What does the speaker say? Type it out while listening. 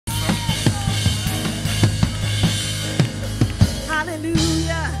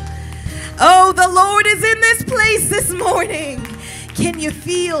Lord is in this place this morning. Can you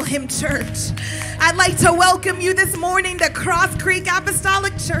feel him, church? I'd like to welcome you this morning to Cross Creek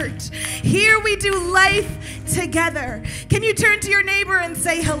Apostolic Church. Here we do life together. Can you turn to your neighbor and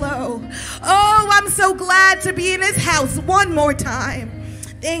say hello? Oh, I'm so glad to be in his house one more time.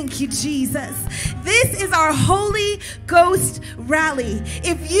 Thank you, Jesus. This is our Holy Ghost rally.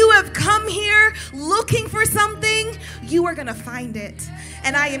 If you have come here looking for something, you are going to find it.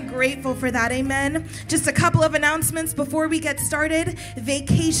 And I am grateful for that, amen. Just a couple of announcements before we get started.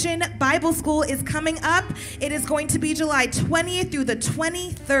 Vacation Bible School is coming up. It is going to be July 20th through the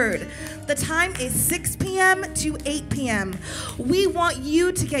 23rd. The time is 6 p.m. to 8 p.m. We want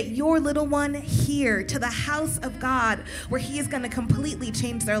you to get your little one here to the house of God, where he is going to completely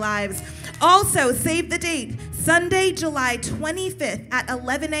change their lives. Also, save the date, Sunday, July 25th at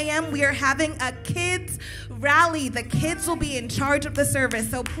 11 a.m. We are having a kids rally. The kids will be in charge of the service,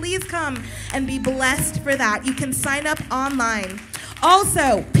 so please come and be blessed for that. You can sign up online.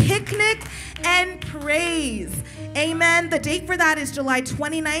 Also, picnic and praise. Amen. The date for that is July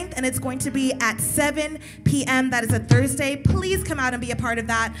 29th, and it's going to be at 7 p.m. That is a Thursday. Please come out and be a part of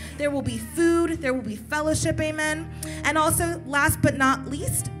that. There will be food. There will be fellowship. Amen. And also, last but not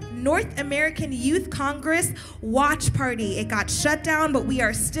least, North American Youth Congress watch party. It got shut down, but we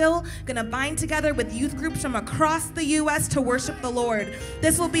are still going to bind together with youth groups from across the U.S. to worship the Lord.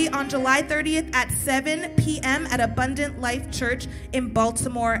 This will be on July 30th at 7 p.m. at Abundant Life Church in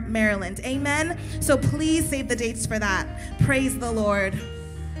Baltimore, Maryland. Amen. So please save the dates for that. Praise the Lord.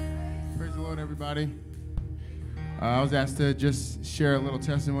 Praise the Lord, everybody. I was asked to just share a little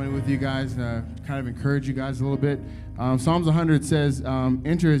testimony with you guys, kind of encourage you guys a little bit. Psalms 100 says,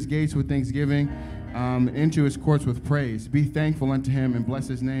 enter his gates with thanksgiving, into his courts with praise. Be thankful unto him and bless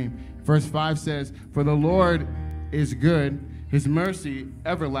his name. Verse 5 says, for the Lord is good, his mercy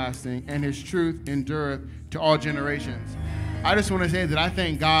everlasting, and his truth endureth to all generations. I just want to say that I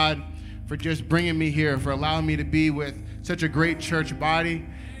thank God for just bringing me here, for allowing me to be with such a great church body,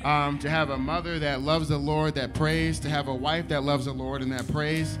 to have a mother that loves the Lord, that prays, to have a wife that loves the Lord and that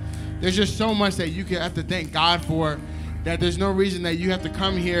prays. There's just so much that you have to thank God for, that there's no reason that you have to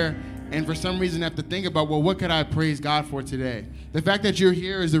come here and for some reason have to think about, well, what could I praise God for today? The fact that you're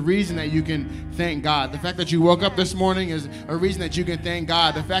here is the reason that you can thank God. The fact that you woke up this morning is a reason that you can thank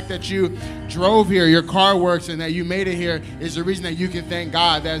God. The fact that you drove here, your car works, and that you made it here is the reason that you can thank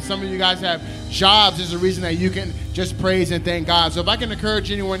God. That some of you guys have jobs is the reason that you can just praise and thank God. So if I can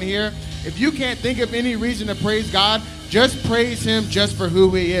encourage anyone here, if you can't think of any reason to praise God, just praise him just for who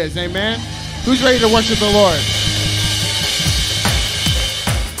he is. Amen? Who's ready to worship the Lord?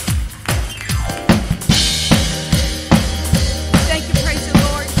 Thank you, praise the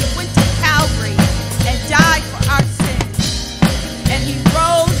Lord. He went to Calvary and died for our sins. And he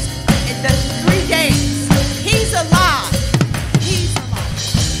rose in the 3 days. He's alive. He's alive.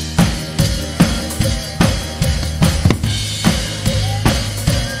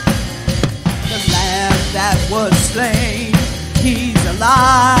 The Lamb that was slain, he's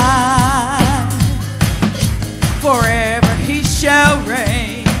alive. Forever he shall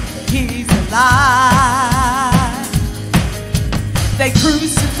reign, he's alive. They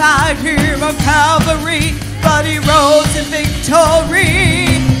crucified him on Calvary, but he rose in victory.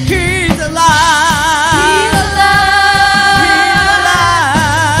 He's alive. He's alive.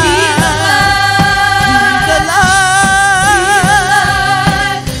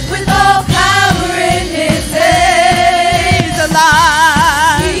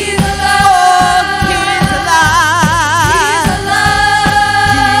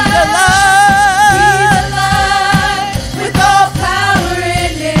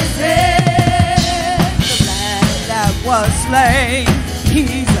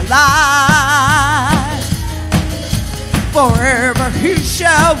 He's alive. Forever he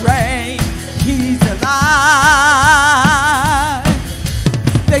shall reign. He's alive.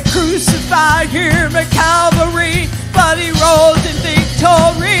 They crucified him at Calvary, but he rose in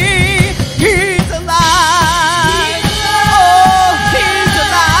victory. He's alive. Oh, he's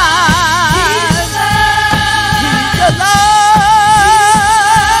alive. He's alive.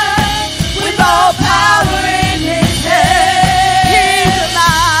 With all power in his hand.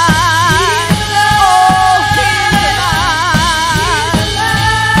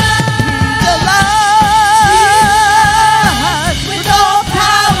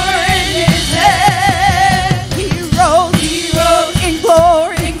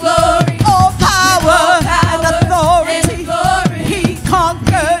 Glory.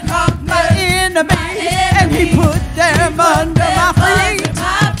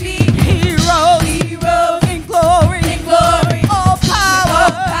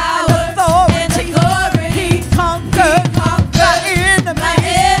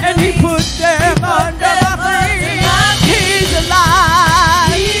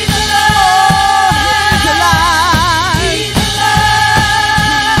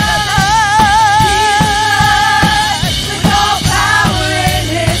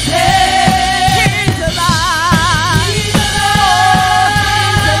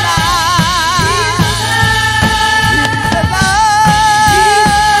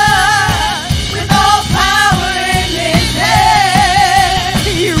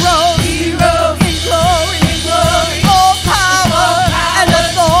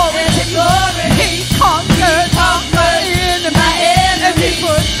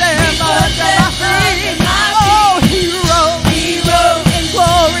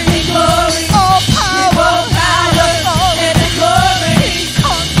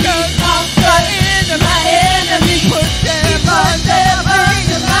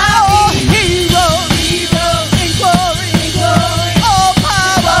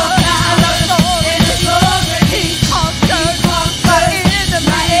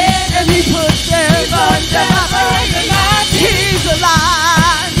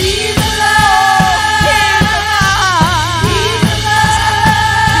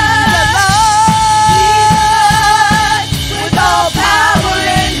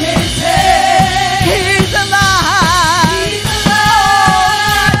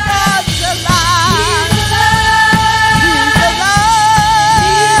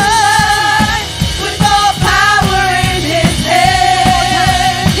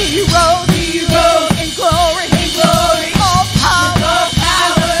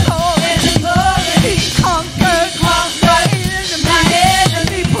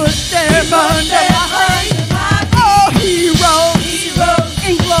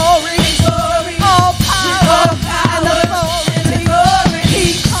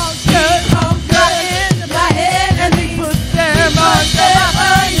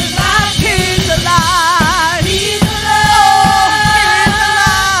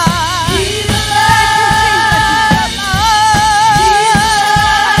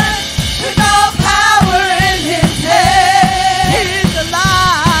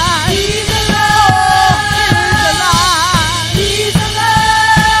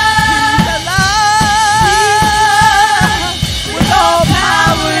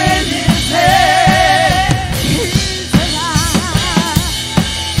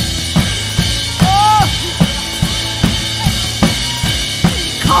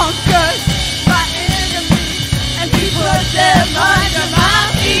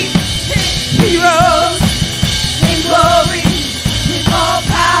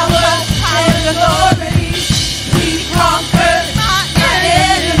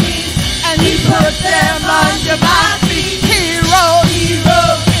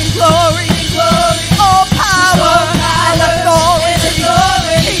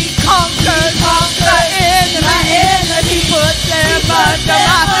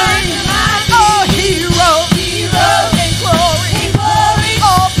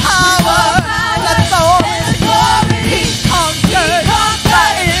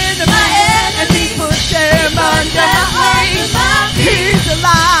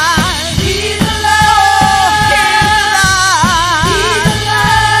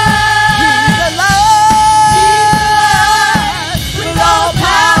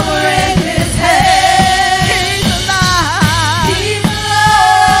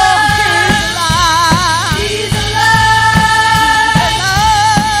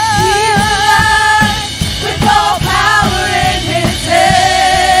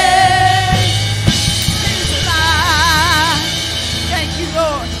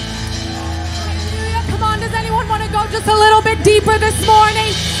 want to go just a little bit deeper this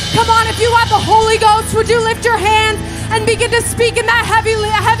morning. Come on, if you have the Holy Ghost, would you lift your hands and begin to speak in that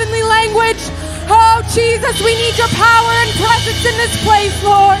heavenly language? Oh, Jesus, we need your power and presence in this place,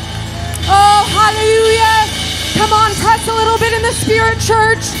 Lord. Oh, hallelujah. Come on, press a little bit in the Spirit,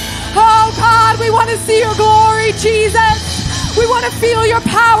 church. Oh, God, we want to see your glory, Jesus. We want to feel your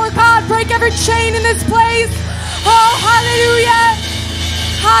power, God. Break every chain in this place. Oh, hallelujah.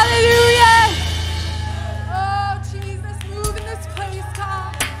 Hallelujah. Oh, Jesus, move in this place,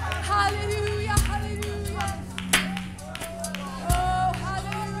 God. Hallelujah, hallelujah. Oh,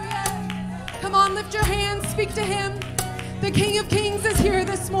 hallelujah. Come on, lift your hands, speak to him. The King of Kings is here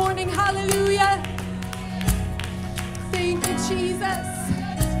this morning. Hallelujah. Thank you, Jesus.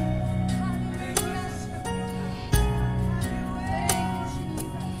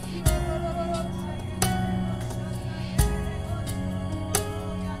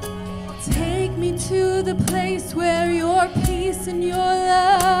 Take me to the place where your peace and your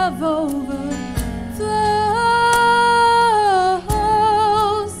love overflows,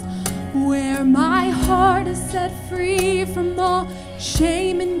 where my heart is set free from all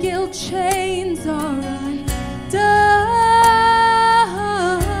shame and guilt, chains are undone.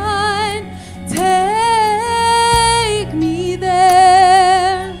 Take me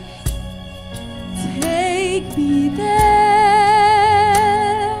there, take me there.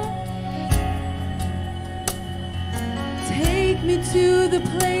 Take me to the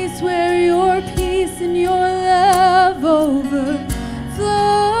place where your peace and your love overflows,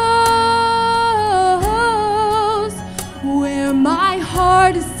 where my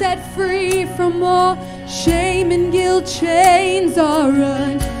heart is set free from all shame and guilt, chains are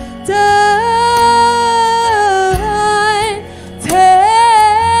undone. Take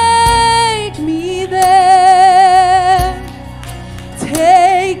me there,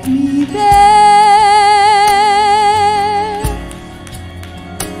 take me there.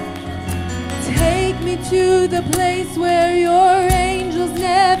 Take me to the place where your angels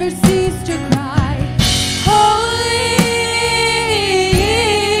never cease to cry, holy,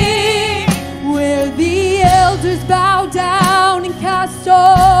 where the elders bow down and cast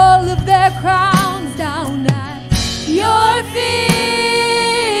all of their crowns down at your feet.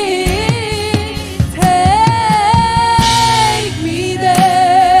 Take me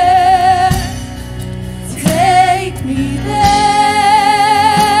there, take me there,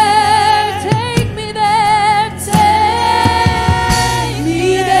 take me there, take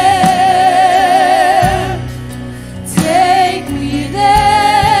me there, take me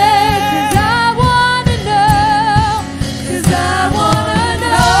there, 'cause I wanna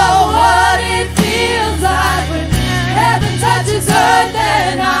know what it feels like when heaven touches earth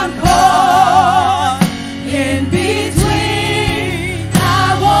and I'm caught in between. I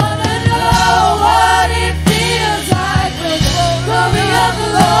wanna know what it feels like when the glory of the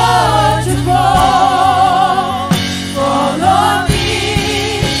Lord to fall on me.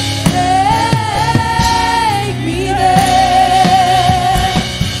 Take me there,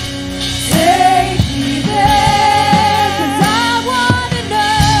 take me there, 'cause I wanna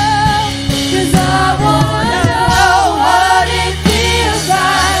know what it feels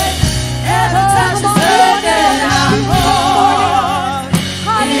like. Heaven touches earth and I'm caught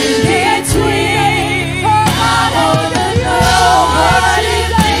in between. I wanna know what it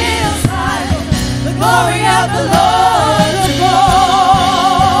feels like. The glory of the Lord to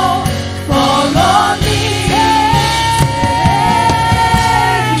fall on me.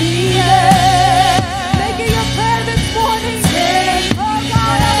 Take me there. Make it your prayer this morning. Oh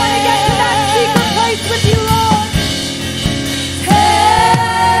God, I want to get to that secret place with you, Lord.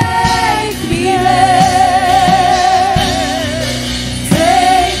 Take me there.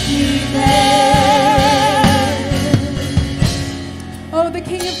 Take me there. Oh, the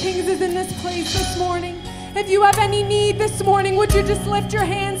King of Kings is in this place this morning. If you have any need this morning, would you just lift your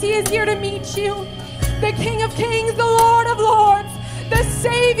hands? He is here to meet you. The King of Kings, the Lord of Lords, the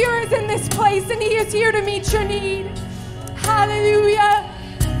Savior is in this place, and He is here to meet your need. Hallelujah.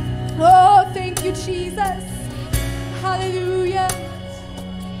 Oh, thank you, Jesus. Hallelujah.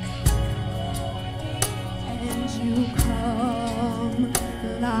 And you come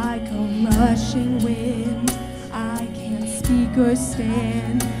like a rushing wind. I can't speak or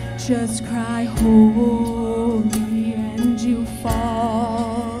stand, just cry holy, and you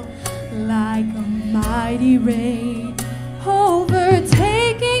fall like a mighty rain,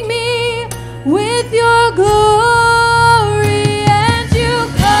 overtaking me with your glory. And you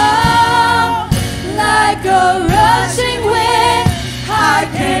come like a rushing wind. I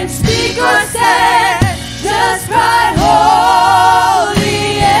can't speak or stand, just cry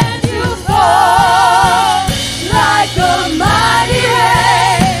holy, and you fall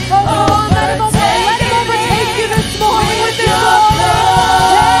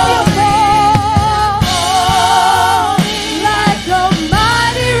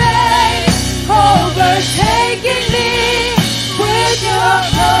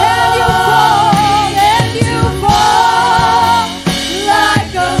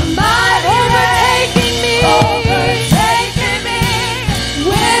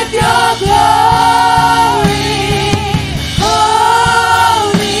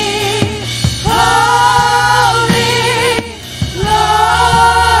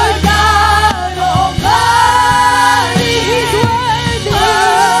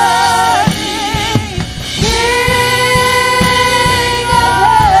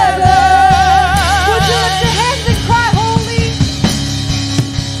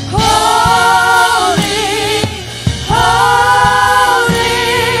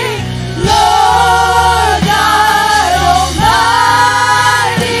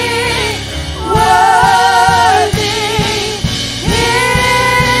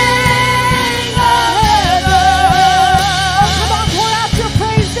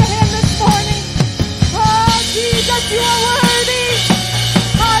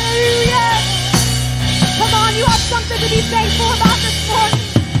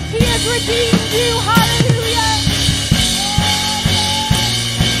redeemed you. Hallelujah.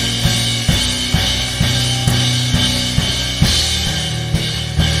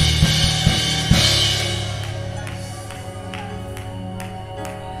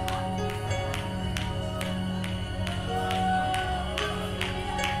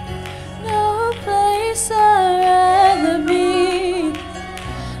 No place I'd rather be.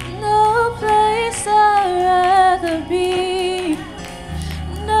 No place I'd rather be.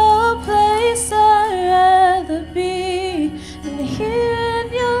 No place I'd rather be than here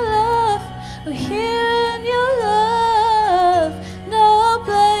in your love. Here in your love. No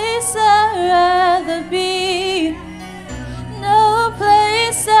place I'd rather be. No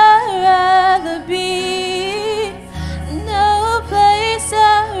place I'd rather be. No place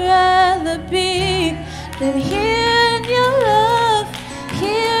I'd rather be than here in your love,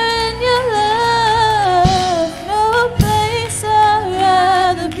 here in your love. No place I'd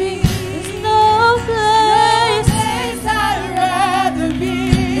rather be. There's no place I'd rather be.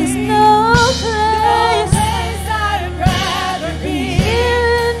 There's no place I'd rather be.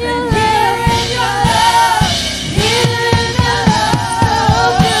 Here in your love, here in your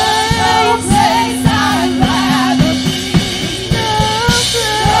love. No place I'd rather be. No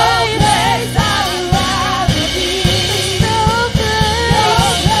place I'd rather be.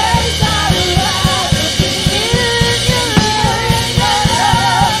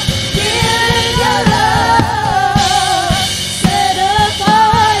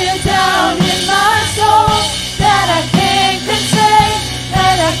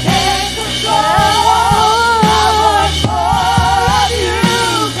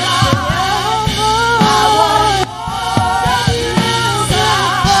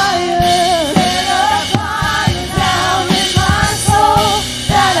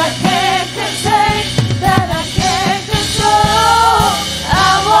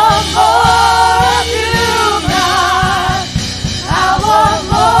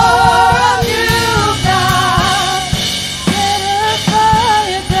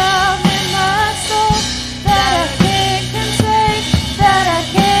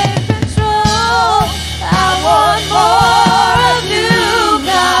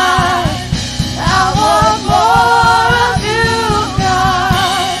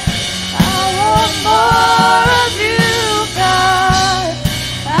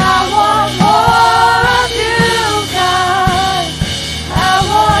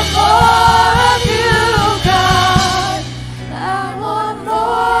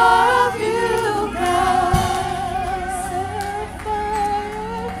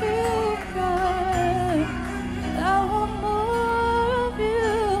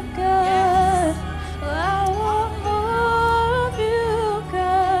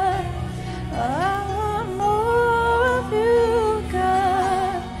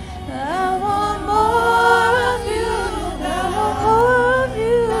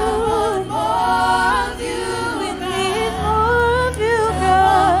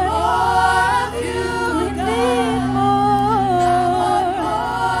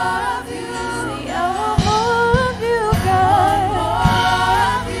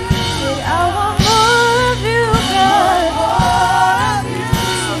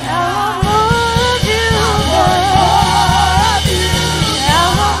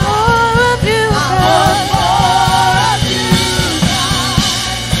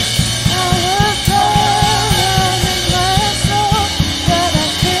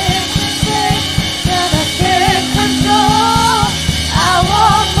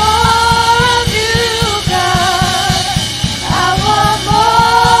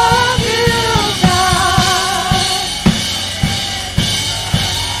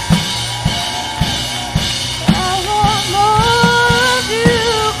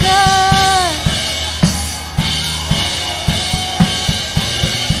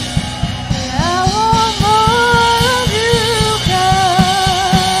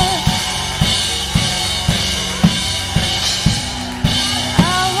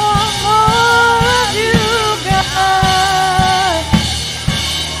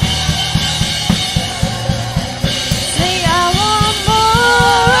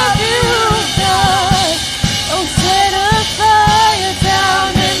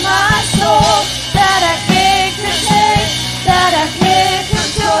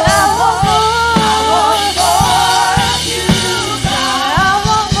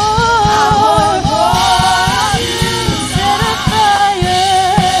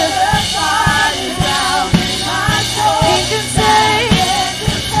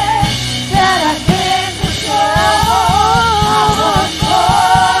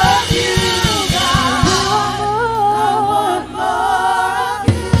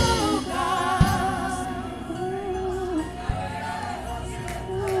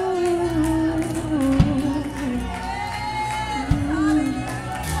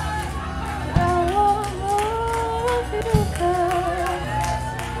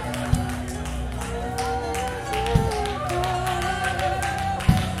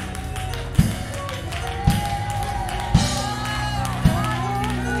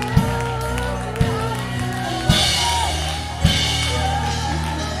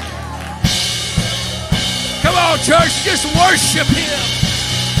 church, just worship Him.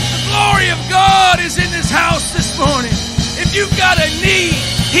 The glory of God is in this house this morning. If you've got a need,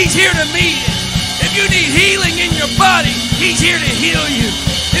 He's here to meet it. If you need healing in your body, He's here to heal you.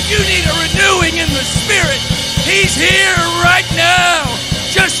 If you need a renewing in the Spirit, He's here right now.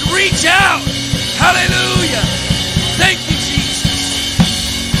 Just reach out. Hallelujah. Thank you, Jesus.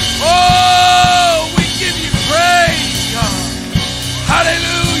 Oh, we give you praise, God.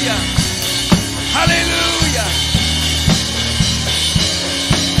 Hallelujah. Hallelujah.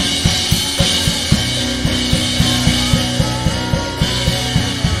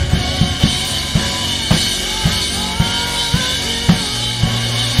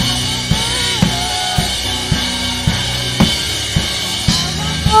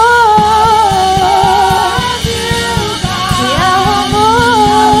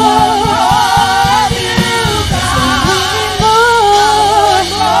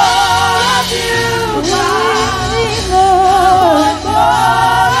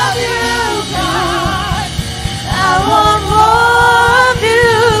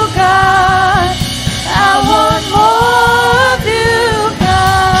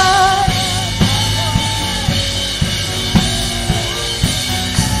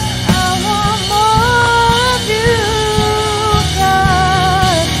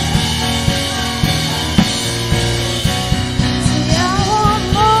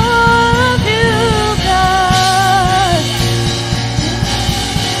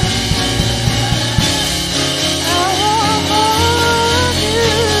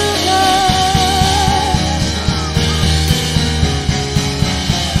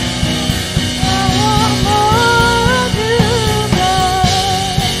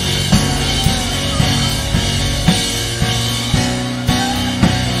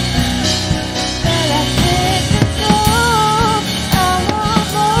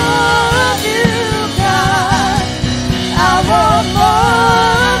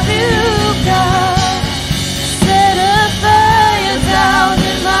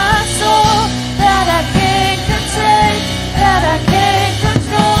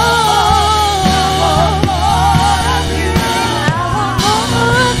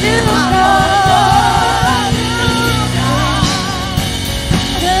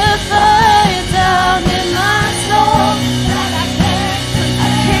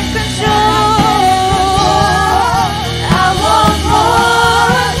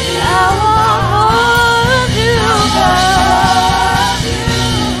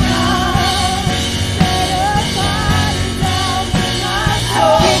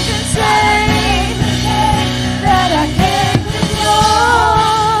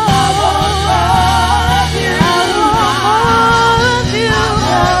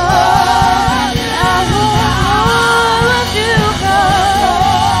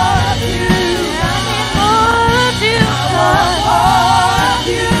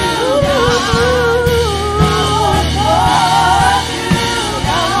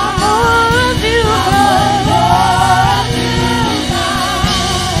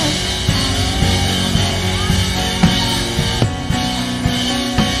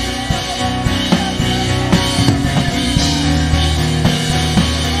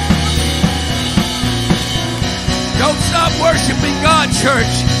 Worshiping God,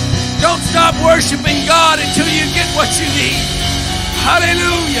 church. Don't stop worshiping God until you get what you need.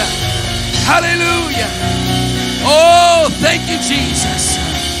 Hallelujah. Hallelujah. Oh, thank you, Jesus.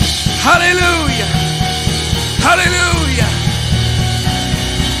 Hallelujah. Hallelujah.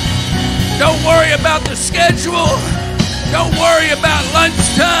 Don't worry about the schedule. Don't worry about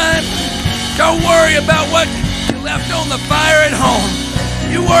lunchtime. Don't worry about what you left on the fire at home.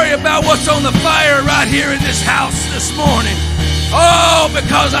 You worry about what's on the fire right here in this house this morning. Oh,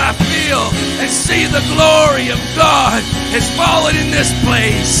 because I feel and see the glory of God has fallen in this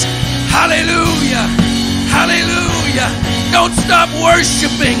place. Hallelujah. Hallelujah. Don't stop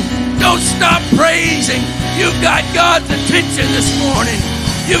worshiping. Don't stop praising. You've got God's attention this morning.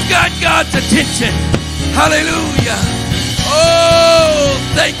 You've got God's attention. Hallelujah. Oh,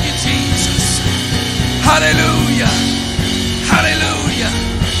 thank you, Jesus. Hallelujah. Hallelujah.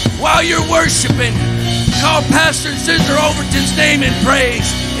 While you're worshiping, call Pastor and Sister Overton's name in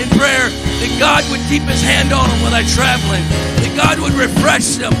praise, in prayer, that God would keep His hand on them when they're traveling, that God would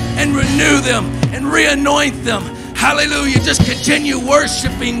refresh them and renew them and re-anoint them. Hallelujah. Just continue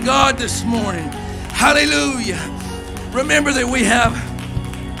worshiping God this morning. Hallelujah. Remember that we have,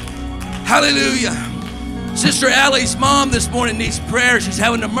 hallelujah, Sister Allie's mom this morning needs prayer. She's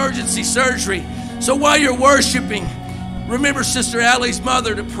having emergency surgery. So while you're worshiping, remember Sister Allie's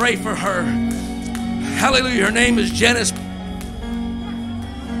mother to pray for her. Hallelujah. Her name is Janice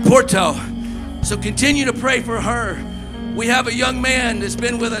Porto. So continue to pray for her. We have a young man that's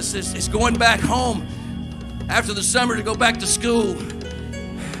been with us, is going back home after the summer to go back to school.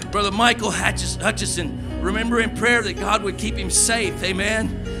 Brother Michael Hutchison, remember in prayer that God would keep him safe.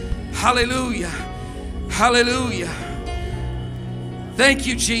 Amen. Hallelujah. Hallelujah. Thank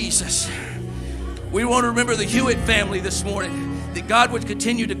you, Jesus. We want to remember the Hewitt family this morning, that God would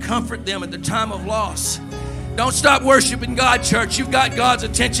continue to comfort them at the time of loss. Don't stop worshiping God, church. You've got God's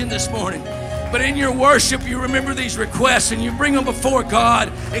attention this morning. But in your worship, you remember these requests and you bring them before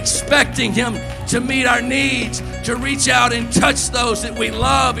God, expecting Him to meet our needs, to reach out and touch those that we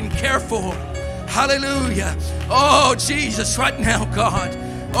love and care for. Hallelujah. Oh, Jesus, right now, God.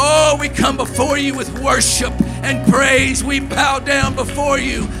 Oh, we come before you with worship and praise. We bow down before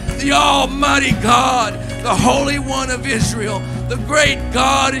you, the Almighty God, the Holy One of Israel, the great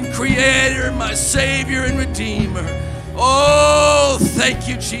God and Creator, my Savior and Redeemer. Oh, thank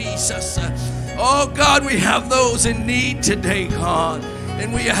you, Jesus. Oh, God, we have those in need today, God.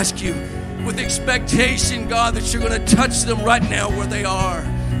 And we ask you with expectation, God, that you're going to touch them right now where they are.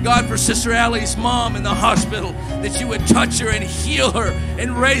 God, for Sister Allie's mom in the hospital, that you would touch her and heal her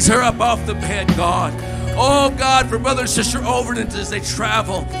and raise her up off the bed, God. Oh, God, for Brother and Sister Overton as they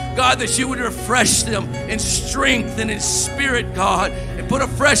travel, God, that you would refresh them in strength and in spirit, God, and put a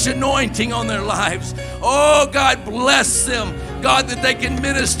fresh anointing on their lives. Oh, God, bless them, God, that they can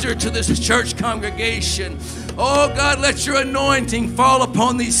minister to this church congregation. Oh, God, let your anointing fall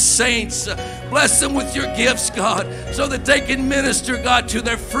upon these saints. Bless them with your gifts, God, so that they can minister, God, to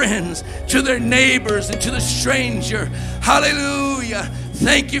their friends, to their neighbors, and to the stranger. Hallelujah.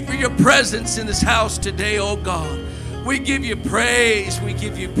 Thank you for your presence in this house today, oh God. We give you praise. We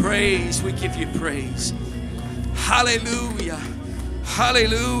give you praise. We give you praise. Hallelujah.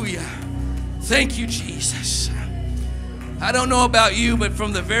 Hallelujah. Thank you, Jesus. I don't know about you, but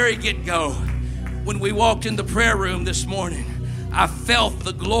from the very get-go, when we walked in the prayer room this morning, I felt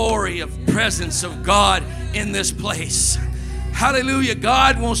the glory of presence of God in this place. Hallelujah.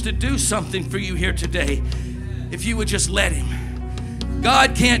 God wants to do something for you here today if you would just let Him.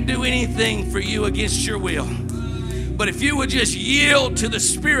 God can't do anything for you against your will. But if you would just yield to the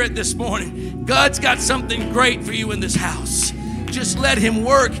Spirit this morning, God's got something great for you in this house. Just let Him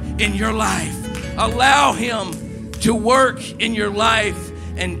work in your life. Allow Him to work in your life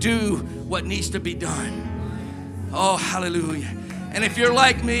and do what needs to be done. Oh, hallelujah. And if you're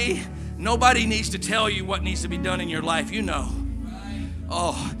like me, nobody needs to tell you what needs to be done in your life. You know.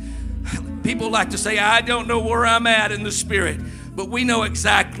 Oh, people like to say, I don't know where I'm at in the Spirit. But we know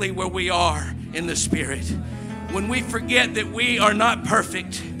exactly where we are in the Spirit. When we forget that we are not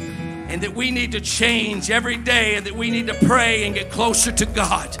perfect and that we need to change every day and that we need to pray and get closer to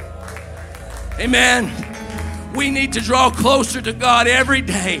God. Amen. We need to draw closer to God every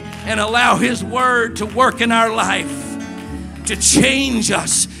day and allow His Word to work in our life, to change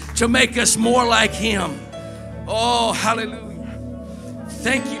us, to make us more like Him. Oh, hallelujah.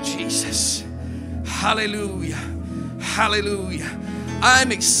 Thank you, Jesus. Hallelujah. Hallelujah.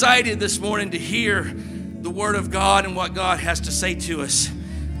 I'm excited this morning to hear the Word of God and what God has to say to us.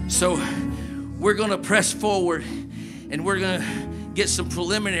 So we're going to press forward and we're going to get some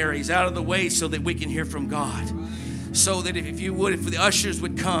preliminaries out of the way so that we can hear from God. So that if you would, if the ushers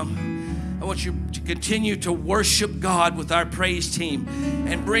would come, I want you to continue to worship God with our praise team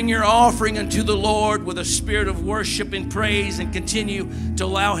and bring your offering unto the Lord with a spirit of worship and praise, and continue to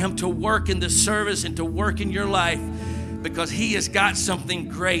allow Him to work in this service and to work in your life, because He has got something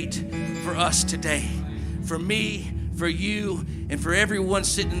great for us today. For me, for you, and for everyone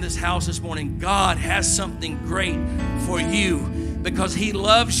sitting in this house this morning, God has something great for you because He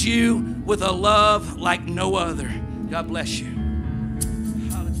loves you with a love like no other. God bless you.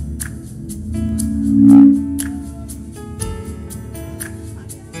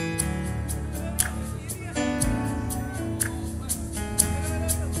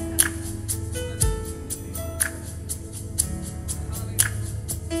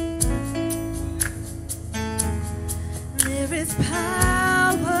 There is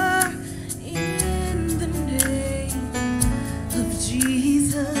power in the name of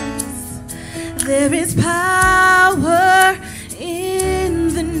Jesus. There is power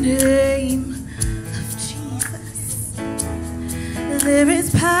in the name of Jesus. There is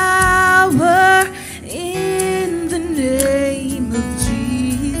power in the name of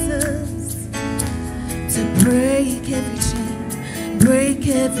Jesus to break every chain, break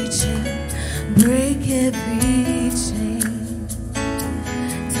every chain, break every chain.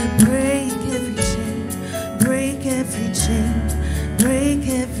 To break every chain, break every chain, break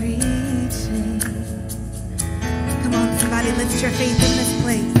every chain. Come on, somebody, lift your faith in this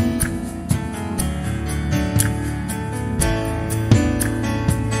place.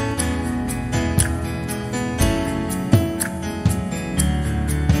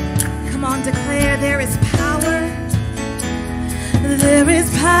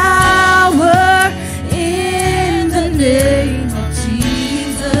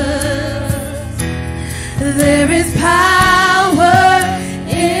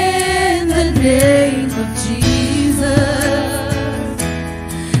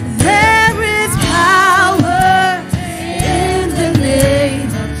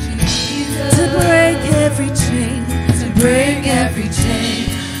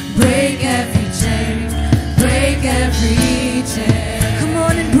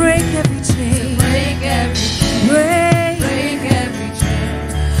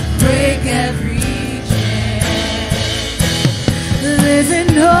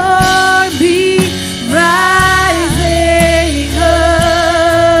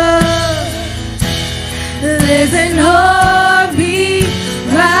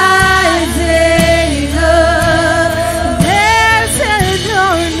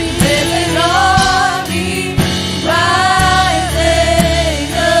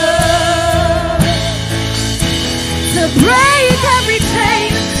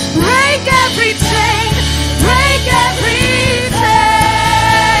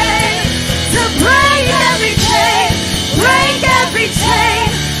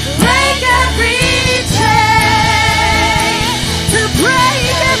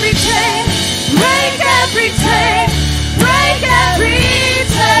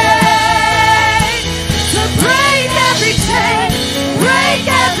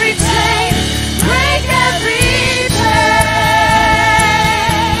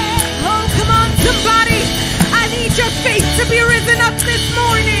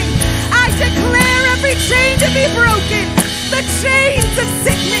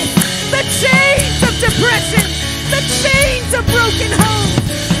 sickness, the chains of depression, the chains of broken homes.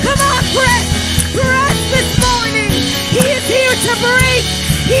 Come on, press this morning. He is here to break.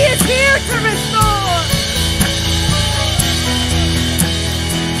 He is here to restore.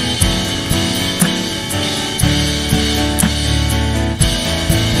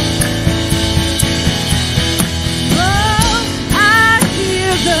 Oh, I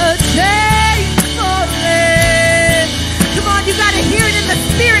hear the chains falling. Come on, you gotta hear it in the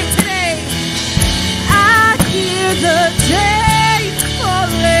spirit today. I hear the chains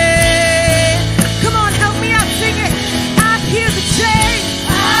falling. Come on, help me out, sing it. I hear the chains.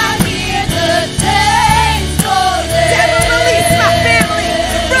 I hear the chains falling. Devil, release my family.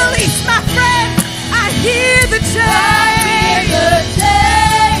 Release my friends. I hear the chains.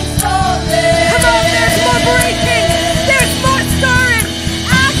 Come on, there's more breaking. There's more stirring.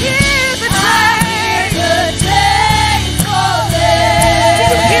 I hear the chains. Do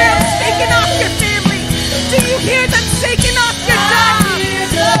you hear them shaking off your family? Do you hear them shaking off your job? Break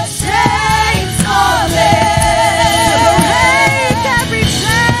every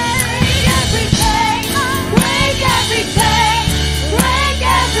chain.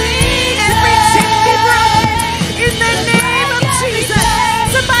 Every chain be broken in the name of Jesus.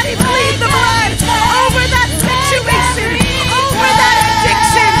 Somebody plead the blood over that situation, over that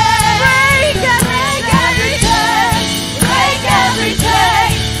addiction. Break every chain.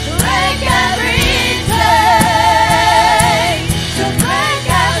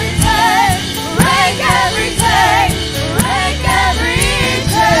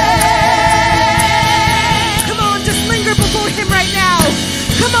 Come on, just linger before him right now.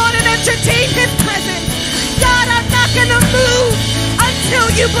 Come on and entertain his presence. God, I'm not gonna move until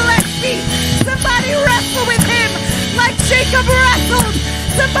you bless me. Somebody wrestle with him like Jacob wrestled.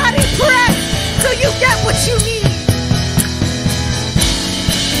 Somebody press till you get what you need.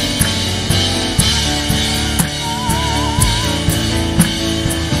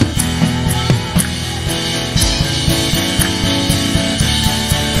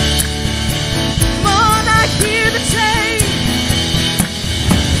 Come on, I hear the chains.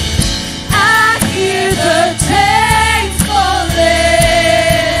 I hear the chains falling.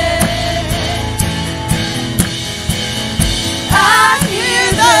 I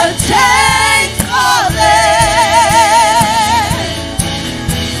hear the chains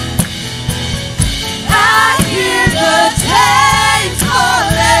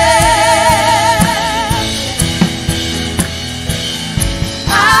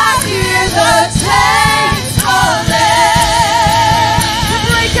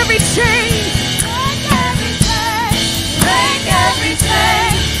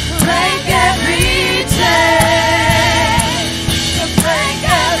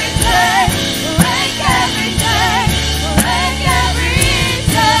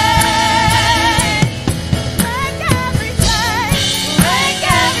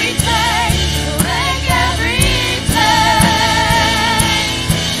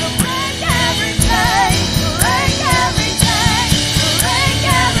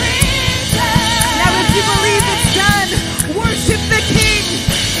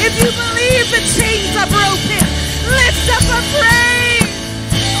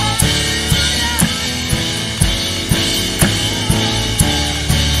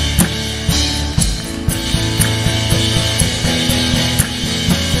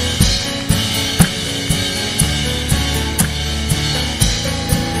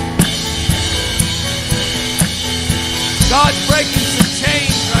God's breaking some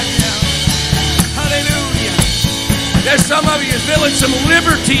chains right now. Hallelujah. There's some of you feeling some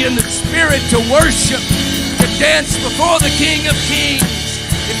liberty in the spirit to worship, to dance before the King of Kings.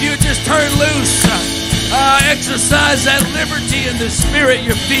 If you would just turn loose, exercise that liberty in the spirit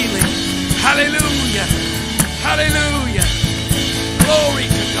you're feeling. Hallelujah. Hallelujah. Glory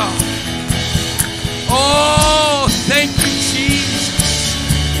to God. Oh, thank you, Jesus.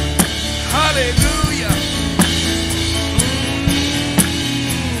 Hallelujah.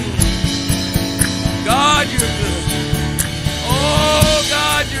 God, you're good. Oh,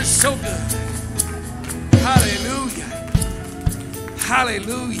 God, you're so good. Hallelujah.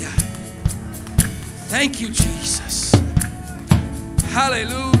 Hallelujah. Thank you, Jesus.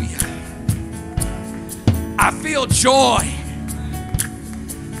 Hallelujah. I feel joy.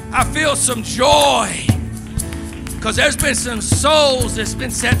 I feel some joy because there's been some souls that's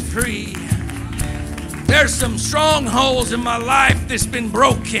been set free. There's some strongholds in my life that's been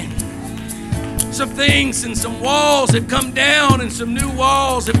broken. Some things and some walls have come down and some new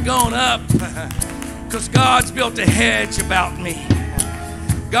walls have gone up because God's built a hedge about me.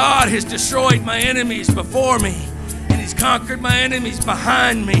 God has destroyed my enemies before me and He's conquered my enemies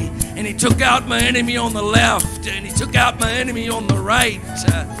behind me, and he took out my enemy on the left, and he took out my enemy on the right.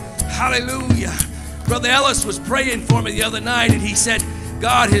 Hallelujah. Brother Ellis was praying for me the other night, and he said,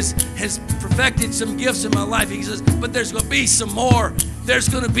 God has perfected some gifts in my life. He says, but there's going to be some more. There's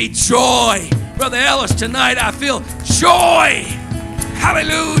going to be joy. Brother Ellis, tonight I feel joy.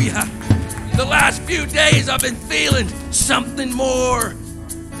 Hallelujah. The last few days I've been feeling something more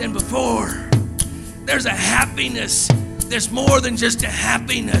than before. There's a happiness. There's more than just a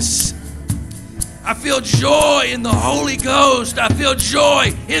happiness. I feel joy in the Holy Ghost. I feel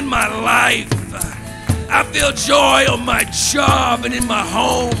joy in my life. I feel joy on my job and in my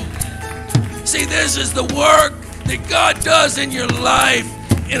home. See, this is the work that God does in your life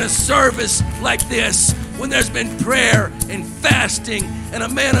in a service like this, when there's been prayer and fasting and a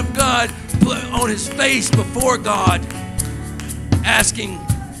man of God put on his face before God, asking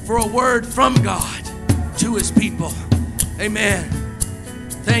for a word from God to his people. Amen.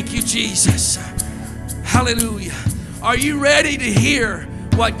 Thank you, Jesus. Hallelujah. Are you ready to hear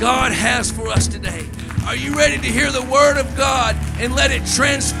what God has for us today? Are you ready to hear the word of God and let it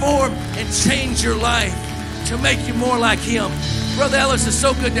transform and change your life to make you more like him? Brother Ellis, it's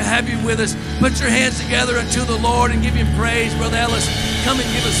so good to have you with us. Put your hands together unto the Lord and give him praise. Brother Ellis, come and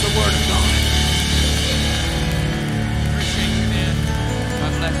give us the word of God. Appreciate you, man.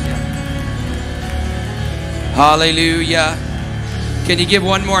 God bless you. Hallelujah. Can you give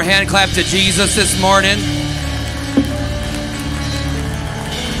one more hand clap to Jesus this morning?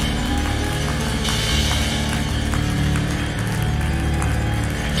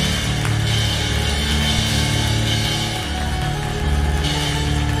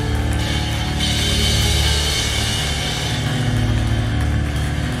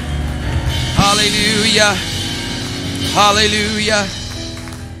 Hallelujah. Hallelujah.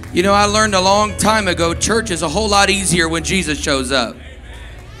 You know, I learned a long time ago, church is a whole lot easier when Jesus shows up.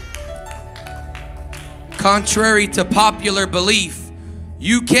 Contrary to popular belief,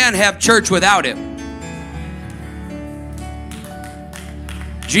 you can't have church without him.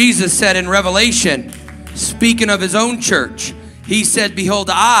 Jesus said in Revelation, speaking of his own church, he said, behold,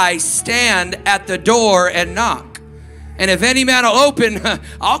 I stand at the door and knock. And if any man will open,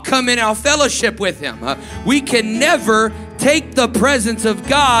 I'll come in and I'll fellowship with him. We can never take the presence of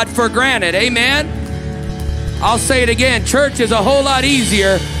God for granted. Amen? I'll say it again. Church is a whole lot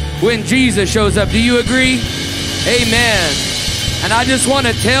easier when Jesus shows up. Do you agree? Amen. And I just want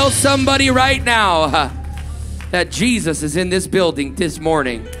to tell somebody right now that Jesus is in this building this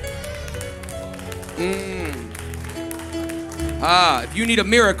morning. If you need a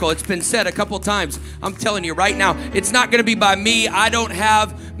miracle, it's been said a couple times. I'm telling you right now, it's not going to be by me. I don't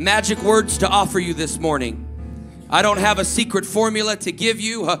have magic words to offer you this morning. I don't have a secret formula to give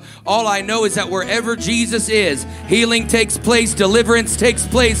you. All I know is that wherever Jesus is, healing takes place, deliverance takes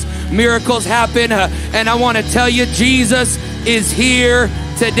place, miracles happen. And I want to tell you, Jesus is here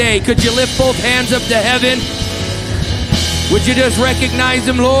today. Could you lift both hands up to heaven? Would you just recognize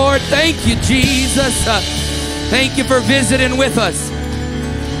him, Lord? Thank you, Jesus. Thank you for visiting with us.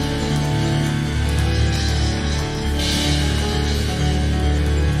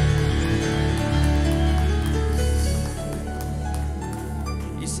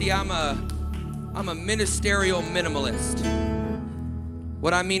 You see, I'm a ministerial minimalist.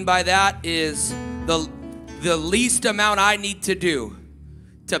 What I mean by that is the least amount I need to do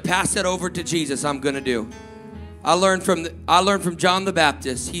to pass it over to Jesus, I'm going to do. I learned from John the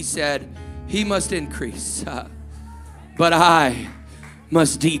Baptist. He said, he must increase, but I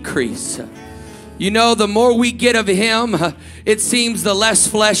must decrease. You know, the more we get of him, it seems the less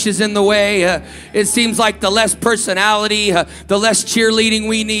flesh is in the way. It seems like the less personality, the less cheerleading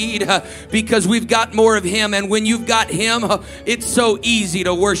we need, because we've got more of him. And when you've got him, it's so easy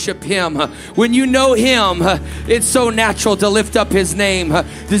to worship him. When you know him, it's so natural to lift up his name.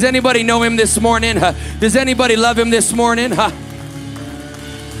 Does anybody know him this morning? Does anybody love him this morning?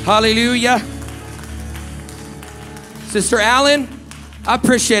 Hallelujah. Sister Allen, I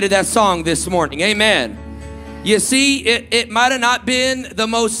appreciated that song this morning. Amen. You see, it might have not been the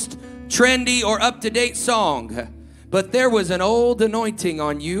most trendy or up-to-date song, but there was an old anointing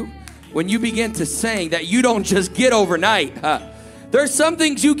on you when you begin to sing that you don't just get overnight. There's some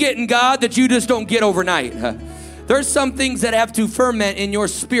things you get in God that you just don't get overnight. There's some things that have to ferment in your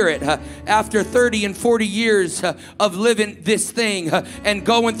spirit after 30 and 40 years of living this thing and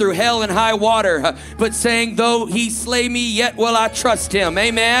going through hell and high water, but saying, though he slay me, yet will I trust him.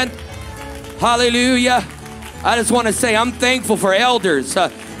 Amen. Hallelujah. I just want to say I'm thankful for elders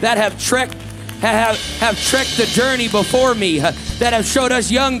that have trekked the journey before me, that have showed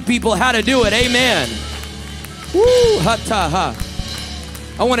us young people how to do it. Amen. Woo, ha-ta-ha.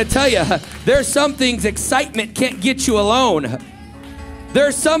 I want to tell you, there's some things excitement can't get you alone.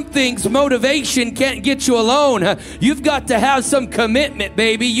 There's some things motivation can't get you alone. You've got to have some commitment,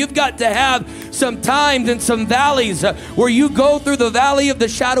 baby. You've got to have some times and some valleys where you go through the valley of the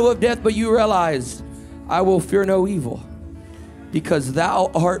shadow of death, but you realize, I will fear no evil because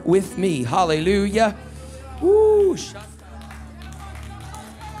thou art with me. Hallelujah. Woo.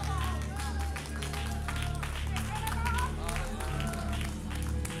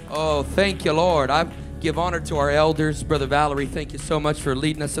 Oh, thank you, Lord. I give honor to our elders. Brother Valerie, thank you so much for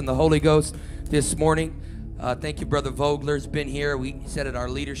leading us in the Holy Ghost this morning. Thank you, Brother Vogler's been here. We sat at our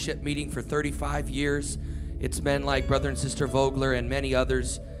leadership meeting for 35 years. It's men like Brother and Sister Vogler and many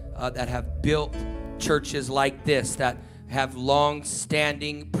others that have built churches like this, that have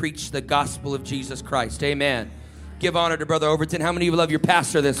long-standing preached the gospel of Jesus Christ. Amen. Give honor to Brother Overton. How many of you love your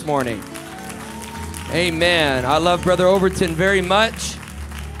pastor this morning? Amen. I love Brother Overton very much.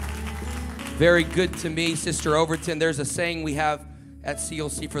 Very good to me, Sister Overton. There's a saying we have at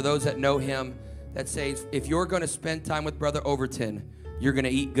CLC for those that know him that says, if you're going to spend time with Brother Overton, you're going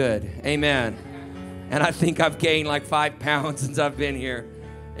to eat good. Amen. And I think I've gained like 5 pounds since I've been here.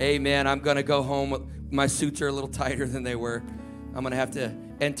 Amen. I'm going to go home. My suits are a little tighter than they were. I'm going to have to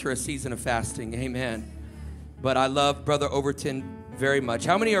enter a season of fasting. Amen. But I love Brother Overton very much.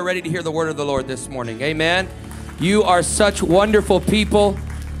 How many are ready to hear the word of the Lord this morning? Amen. You are such wonderful people.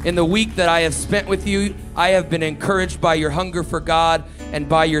 In the week that I have spent with you, I have been encouraged by your hunger for God and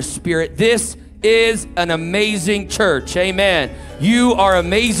by your spirit. This is an amazing church. Amen. You are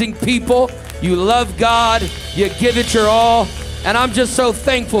amazing people. You love God. You give it your all. And I'm just so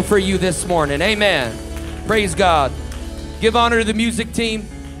thankful for you this morning. Amen. Praise God. Give honor to the music team.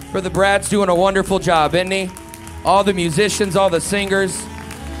 Brother Brad's doing a wonderful job, isn't he? All the musicians, all the singers.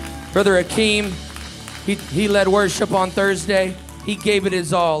 Brother Akeem, he led worship on Thursday. He gave it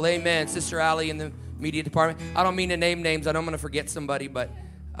his all. Amen. Sister Allie in the media department. I don't mean to name names. I know I'm going to forget somebody, but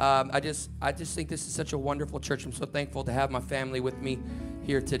I just think this is such a wonderful church. I'm so thankful to have my family with me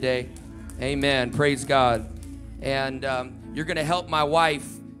here today. Amen. Praise God. And you're going to help my wife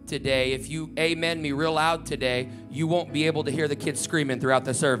today. If you amen me real loud today, you won't be able to hear the kids screaming throughout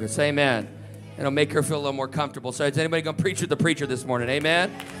the service. Amen. It'll make her feel a little more comfortable. So is anybody going to preach with the preacher this morning?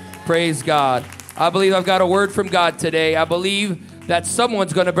 Amen. Praise God. I believe I've got a word from God today. I believe that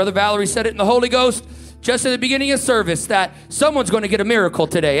someone's going to, Brother Valerie said it in the Holy Ghost just at the beginning of service, that someone's going to get a miracle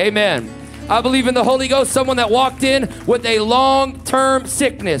today. Amen. I believe in the Holy Ghost, someone that walked in with a long-term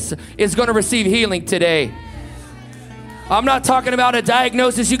sickness is going to receive healing today. I'm not talking about a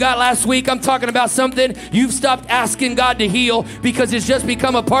diagnosis you got last week. I'm talking about something you've stopped asking God to heal because it's just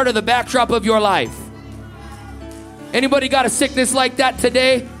become a part of the backdrop of your life. Anybody got a sickness like that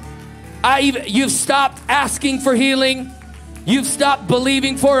today? You've stopped asking for healing. You've stopped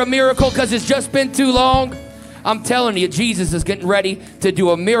believing for a miracle because it's just been too long. I'm telling you, Jesus is getting ready to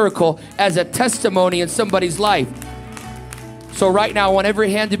do a miracle as a testimony in somebody's life. So right now, I want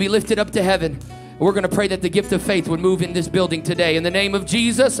every hand to be lifted up to heaven. We're going to pray that the gift of faith would move in this building today. In the name of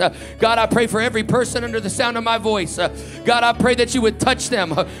Jesus, God, I pray for every person under the sound of my voice. God, I pray that you would touch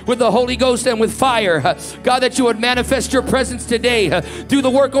them with the Holy Ghost and with fire. God, that you would manifest your presence today. Do the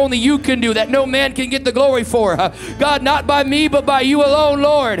work only you can do, that no man can get the glory for. God, not by me, but by you alone,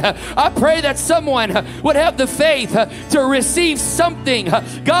 Lord. I pray that someone would have the faith to receive something.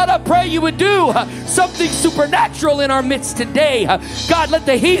 God, I pray you would do something supernatural in our midst today. God, let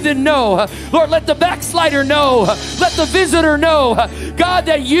the heathen know. Lord, let the backslider know. Let the visitor know, God,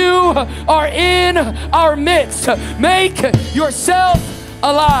 that you are in our midst. Make yourself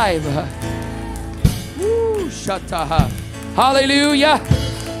alive. Woo, shataha. Hallelujah.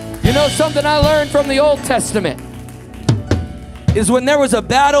 You know something I learned from the Old Testament is when there was a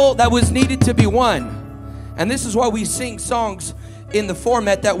battle that was needed to be won. And this is why we sing songs in the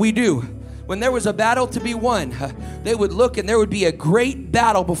format that we do. When there was a battle to be won, they would look and there would be a great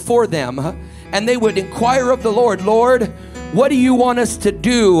battle before them. And they would inquire of the Lord, Lord, what do you want us to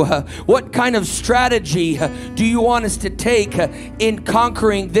do? What kind of strategy do you want us to take in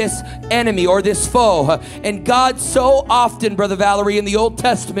conquering this enemy or this foe? And God so often, Brother Valerie, in the Old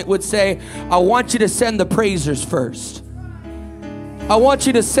Testament would say, I want you to send the praisers first. I want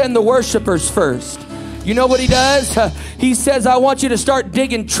you to send the worshipers first. You know what he does? He says, I want you to start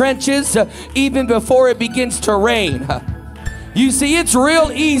digging trenches even before it begins to rain. You see, it's real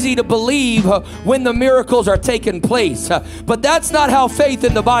easy to believe when the miracles are taking place, but that's not how faith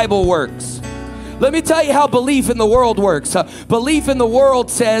in the Bible works. Let me tell you how belief in the world works. Belief in the world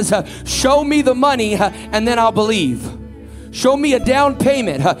says, show me the money and then I'll believe. Show me a down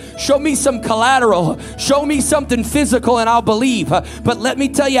payment. Show me some collateral. Show me something physical and I'll believe. But let me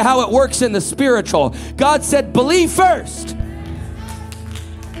tell you how it works in the spiritual. God said, believe first.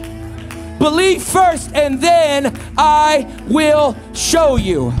 Believe first and then I will show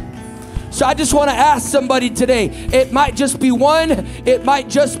you. So I just want to ask somebody today, it might just be one, it might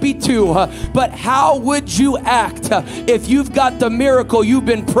just be two, but how would you act if you've got the miracle you've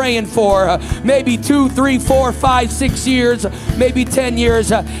been praying for, maybe 2, 3, 4, 5, 6 years, maybe 10 years,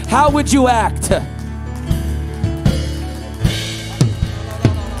 how would you act?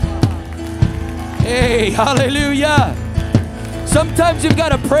 Hey, hallelujah. Sometimes you've got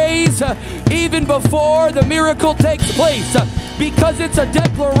to praise even before the miracle takes place. Because it's a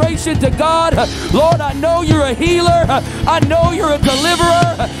declaration to God. Lord, I know you're a healer. I know you're a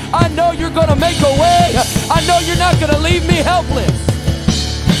deliverer. I know you're going to make a way. I know you're not going to leave me helpless.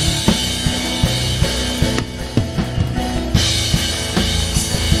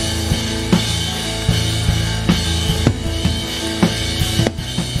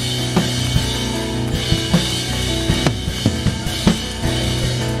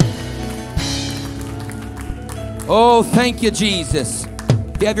 Oh, thank you, Jesus.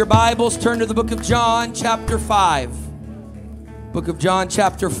 If you have your Bibles, turn to the book of John, chapter 5. Book of John,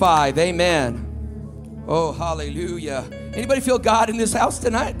 chapter 5. Amen. Oh, hallelujah. Anybody feel God in this house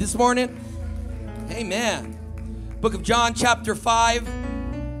tonight, this morning? Amen. Book of John, chapter 5,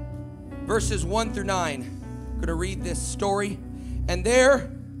 verses 1 through 9. I'm going to read this story. And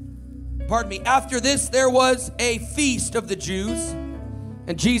after this, there was a feast of the Jews,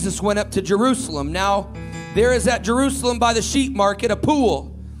 and Jesus went up to Jerusalem. Now, there is at Jerusalem by the sheep market a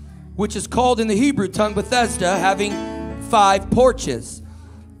pool, which is called in the Hebrew tongue Bethesda, having 5 porches.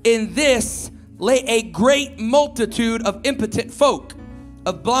 In this lay a great multitude of impotent folk,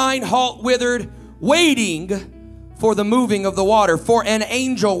 of blind, halt, withered, waiting for the moving of the water. For an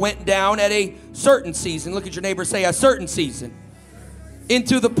angel went down at a certain season. Look at your neighbor, say a certain season.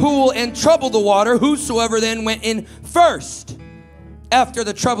 Into the pool and troubled the water. Whosoever then went in first, after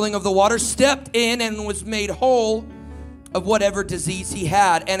the troubling of the water, stepped in and was made whole of whatever disease he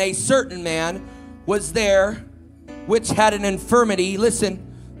had. And a certain man was there which had an infirmity,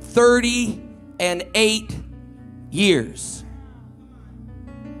 listen, 38 years.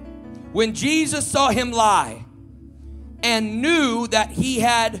 When Jesus saw him lie and knew that he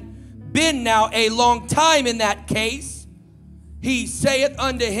had been now a long time in that case, he saith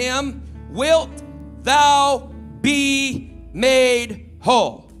unto him, wilt thou be made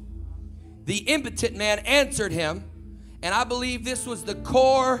whole? The impotent man answered him, and I believe this was the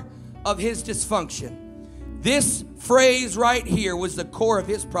core of his dysfunction. This phrase right here was the core of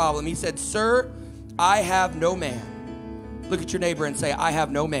his problem. He said, sir, I have no man. Look at your neighbor and say, I have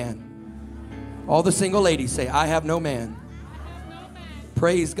no man. All the single ladies say, I have no man.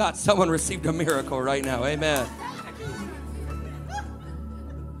 Praise God. Someone received a miracle right now. Amen.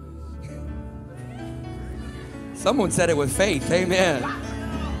 Someone said it with faith. Amen.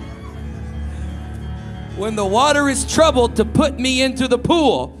 When the water is troubled to put me into the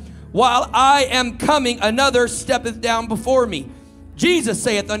pool, while I am coming, another steppeth down before me. Jesus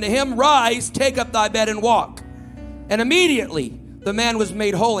saith unto him, rise, take up thy bed and walk. And immediately the man was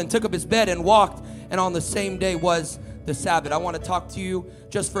made whole and took up his bed and walked. And on the same day was the Sabbath. I want to talk to you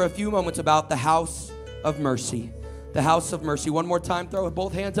just for a few moments about the house of mercy. The house of mercy. One more time, throw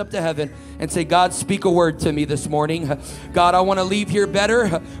both hands up to heaven and say, God, speak a word to me this morning. God, I want to leave here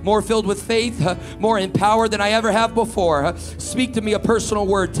better, more filled with faith, more empowered than I ever have before. Speak to me a personal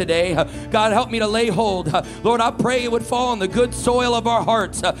word today. God, help me to lay hold. Lord, I pray it would fall on the good soil of our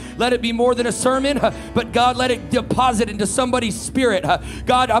hearts. Let it be more than a sermon, but God, let it deposit into somebody's spirit.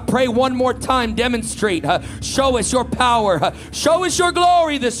 God, I pray one more time, demonstrate. Show us your power. Show us your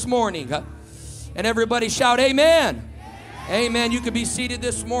glory this morning. And everybody shout, amen. Amen. You can be seated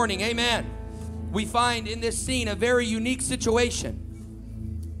this morning. Amen. We find in this scene a very unique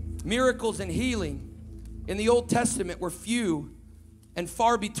situation. Miracles and healing in the Old Testament were few and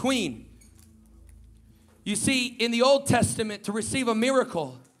far between. You see, in the Old Testament, to receive a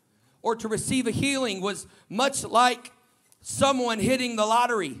miracle or to receive a healing was much like someone hitting the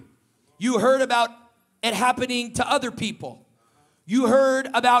lottery. You heard about it happening to other people. You heard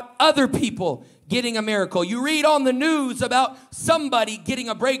about other people getting a miracle. You read on the news about somebody getting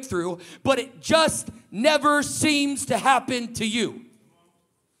a breakthrough, but it just never seems to happen to you.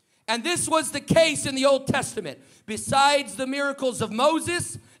 And this was the case in the Old Testament. Besides the miracles of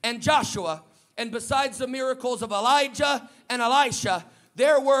Moses and Joshua, and besides the miracles of Elijah and Elisha,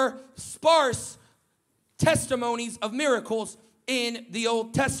 there were sparse testimonies of miracles in the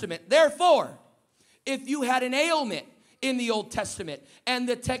Old Testament. Therefore, if you had an ailment, in the Old Testament. And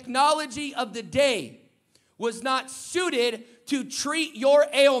the technology of the day was not suited to treat your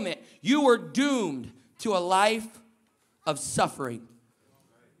ailment. You were doomed to a life of suffering.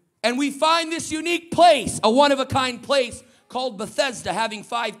 And we find this unique place, a one-of-a-kind place called Bethesda, having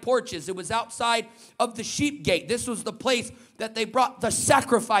 5 porches. It was outside of the sheep gate. This was the place that they brought the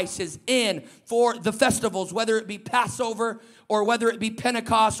sacrifices in for the festivals, whether it be Passover or whether it be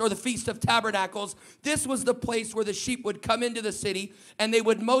Pentecost or the Feast of Tabernacles. This was the place where the sheep would come into the city and they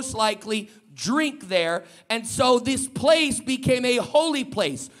would most likely drink there. And so this place became a holy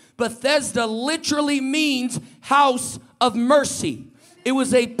place. Bethesda literally means house of mercy. It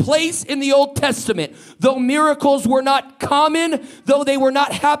was a place in the Old Testament. Though miracles were not common, though they were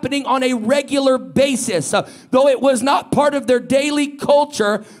not happening on a regular basis, though it was not part of their daily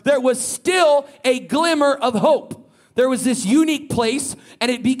culture, there was still a glimmer of hope. There was this unique place, and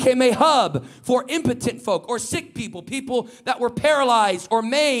it became a hub for impotent folk or sick people, people that were paralyzed or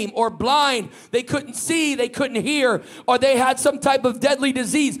maimed or blind. They couldn't see, they couldn't hear, or they had some type of deadly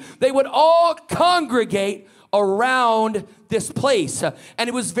disease. They would all congregate around this place. And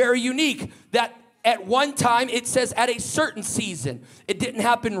it was very unique that at one time, it says at a certain season. It didn't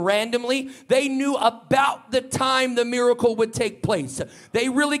happen randomly. They knew about the time the miracle would take place. They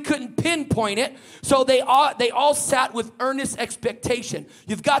really couldn't pinpoint it, so they all sat with earnest expectation.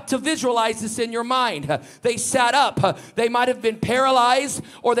 You've got to visualize this in your mind. They sat up. They might have been paralyzed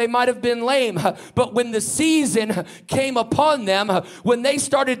or they might have been lame. But when the season came upon them, when they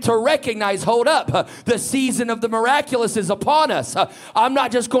started to recognize, hold up, the season of the miraculous is upon us. I'm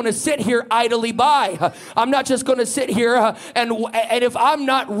not just going to sit here idly by. I'm not just going to sit here and if I'm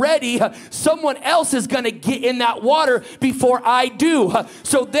not ready, someone else is going to get in that water before I do.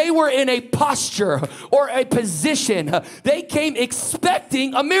 So they were in a posture or a position. They came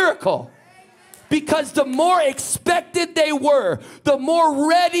expecting a miracle. Because the more expected they were, the more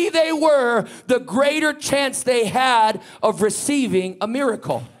ready they were, the greater chance they had of receiving a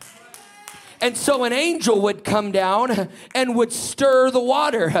miracle. And so an angel would come down and would stir the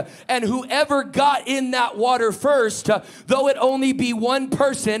water. And whoever got in that water first, though it only be one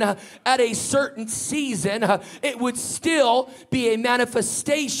person at a certain season, it would still be a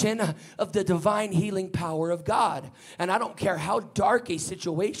manifestation of the divine healing power of God. And I don't care how dark a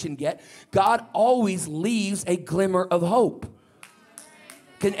situation gets, God always leaves a glimmer of hope.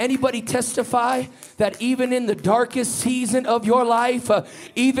 Can anybody testify that even in the darkest season of your life,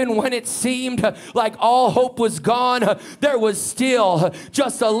 even when it seemed like all hope was gone, there was still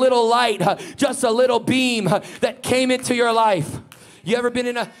just a little light, just a little beam that came into your life? You ever been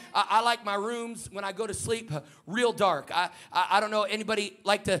in I like my rooms when I go to sleep real dark. I don't know, anybody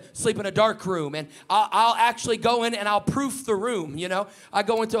like to sleep in a dark room? And I'll actually go in and I'll proof the room, you know. I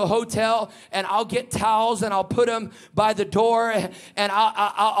go into a hotel and I'll get towels and I'll put them by the door and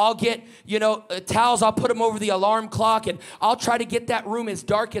I'll get, you know, towels. I'll put them over the alarm clock and I'll try to get that room as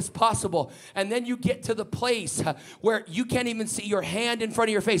dark as possible. And then you get to the place where you can't even see your hand in front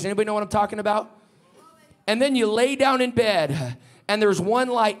of your face. Anybody know what I'm talking about? And then you lay down in bed and there's one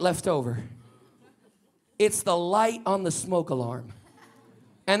light left over. It's the light on the smoke alarm.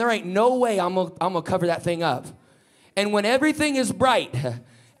 And there ain't no way I'm gonna cover that thing up. And when everything is bright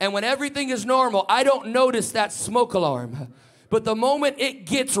and when everything is normal, I don't notice that smoke alarm. But the moment it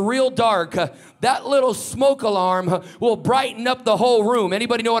gets real dark, that little smoke alarm will brighten up the whole room.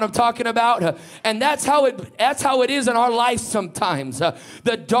 Anybody know what I'm talking about? And that's how it is in our life sometimes.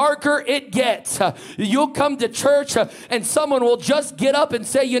 The darker it gets, you'll come to church and someone will just get up and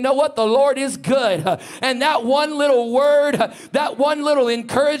say, you know what, the Lord is good. And that one little word, that one little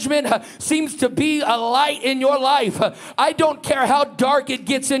encouragement seems to be a light in your life. I don't care how dark it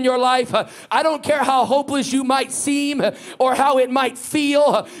gets in your life. I don't care how hopeless you might seem or how it might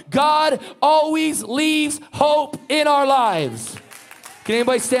feel. God always leaves hope in our lives. Can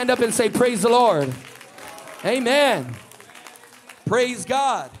anybody stand up and say, praise the Lord? Amen. Praise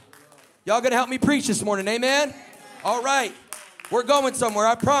God. Y'all gonna help me preach this morning, amen? All right. We're going somewhere,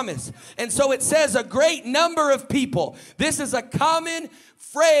 I promise. And so it says a great number of people. This is a common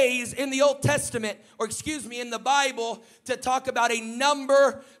phrase in the Old Testament, or excuse me, in the Bible, to talk about a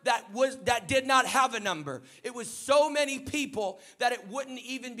number that did not have a number. It was so many people that it wouldn't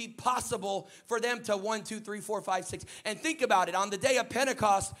even be possible for them to 1, 2, 3, 4, 5, 6. And think about it. On the day of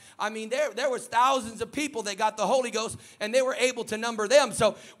Pentecost, I mean, there was thousands of people that got the Holy Ghost, and they were able to number them.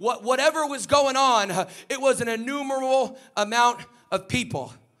 So whatever was going on, it was an innumerable amount of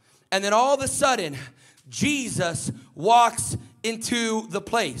people. And then all of a sudden, Jesus walks into the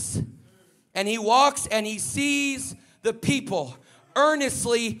place. And he walks and he sees the people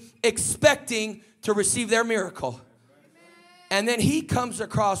earnestly expecting to receive their miracle. And then he comes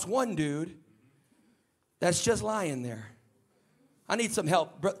across one dude that's just lying there. I need some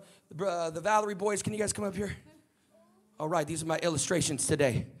help. The Valerie boys, can you guys come up here? All right, these are my illustrations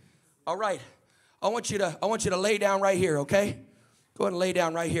today. All right, I want you to lay down right here, okay? Go ahead and lay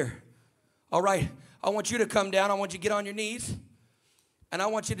down right here. All right, I want you to come down. I want you to get on your knees. And I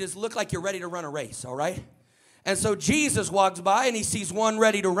want you to just look like you're ready to run a race, all right? And so Jesus walks by and he sees one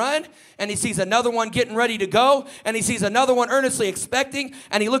ready to run, and he sees another one getting ready to go, and he sees another one earnestly expecting,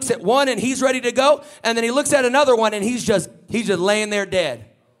 and he looks at one and he's ready to go, and then he looks at another one and he's just laying there dead.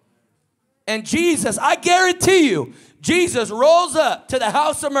 And Jesus, I guarantee you, Jesus rolls up to the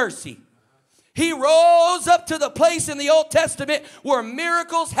house of mercy. He rolls up to the place in the Old Testament where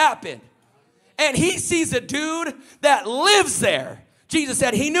miracles happen. And he sees a dude that lives there. Jesus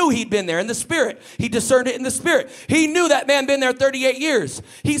said he knew he'd been there in the spirit. He discerned it in the spirit. He knew that man been there 38 years.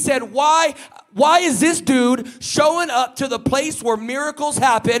 He said, why is this dude showing up to the place where miracles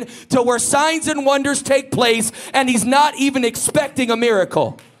happen, to where signs and wonders take place, and he's not even expecting a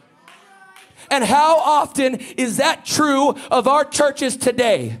miracle? And how often is that true of our churches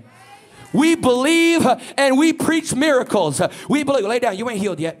today? We believe and we preach miracles. We believe. Lay down. You ain't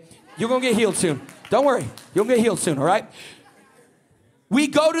healed yet. You're going to get healed soon. Don't worry. You'll get healed soon, all right? We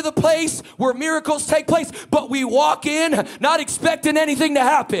go to the place where miracles take place, but we walk in not expecting anything to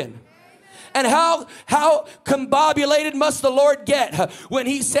happen. And how combobulated must the Lord get when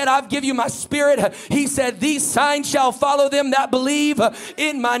he said, I've given you my spirit. He said, these signs shall follow them that believe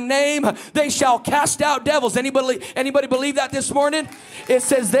in my name. They shall cast out devils. Anybody believe that this morning? It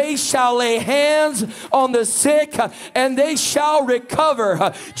says they shall lay hands on the sick and they shall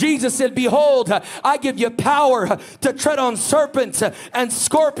recover. Jesus said, behold, I give you power to tread on serpents and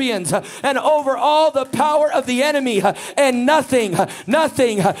scorpions and over all the power of the enemy, and nothing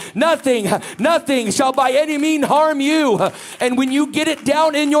shall by any means harm you. And when you get it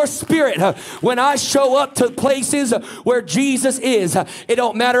down in your spirit, when I show up to places where Jesus is, it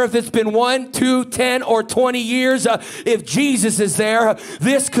don't matter if it's been 1, 2, 10, or 20 years. If Jesus is there,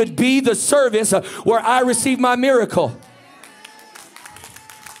 this could be the service where I receive my miracle.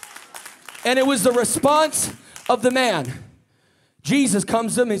 And it was the response of the man. Jesus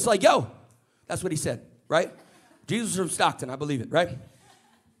comes to him and he's like, yo, that's what he said, right? Jesus from Stockton, I believe it, right?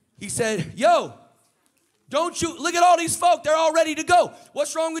 He said, yo, don't you, look at all these folk, they're all ready to go.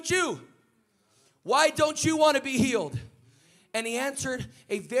 What's wrong with you? Why don't you want to be healed? And he answered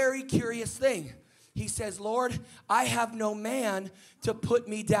a very curious thing. He says, Lord, I have no man to put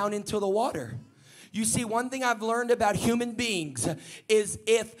me down into the water. You see, one thing I've learned about human beings is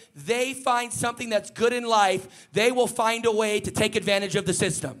if they find something that's good in life, they will find a way to take advantage of the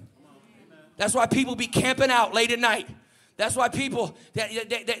system. That's why people be camping out late at night. That's why people,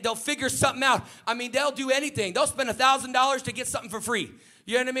 they'll figure something out. I mean, they'll do anything. They'll spend $1,000 to get something for free.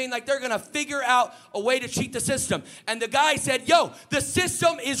 You know what I mean? Like, they're going to figure out a way to cheat the system. And the guy said, yo, the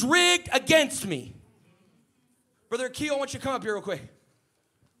system is rigged against me. Brother Akil, I want you to come up here real quick.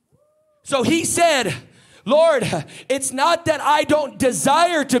 So he said, Lord, it's not that I don't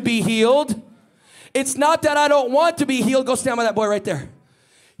desire to be healed. It's not that I don't want to be healed. Go stand by that boy right there.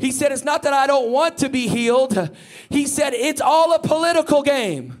 He said, it's not that I don't want to be healed. He said, it's all a political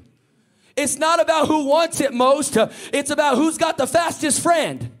game. It's not about who wants it most. It's about who's got the fastest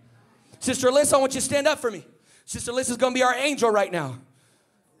friend. Sister Ellis, I want you to stand up for me. Sister Ellis is going to be our angel right now.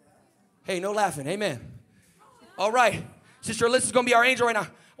 Hey, no laughing. Amen. All right. Sister Ellis is going to be our angel right now.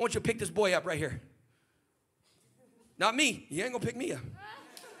 I want you to pick this boy up right here. Not me. You ain't going to pick me up.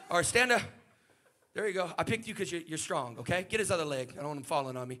 All right, stand up. There you go. I picked you because you're strong, okay? Get his other leg. I don't want him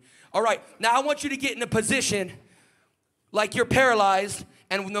falling on me. All right. Now, I want you to get in a position like you're paralyzed.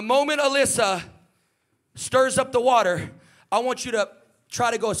 And when the moment Alyssa stirs up the water, I want you to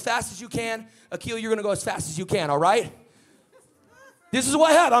try to go as fast as you can. Akil, you're going to go as fast as you can, all right? This is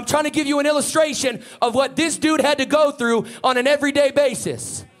what happened. I'm trying to give you an illustration of what this dude had to go through on an everyday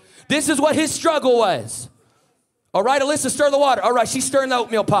basis. This is what his struggle was. All right, Alyssa, stir the water. All right, she's stirring the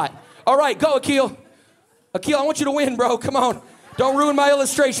oatmeal pot. All right, go, Akil. Akil, I want you to win, bro. Come on. Don't ruin my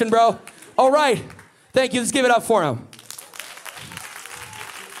illustration, bro. All right. Thank you. Let's give it up for him.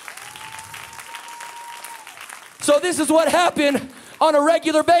 So this is what happened on a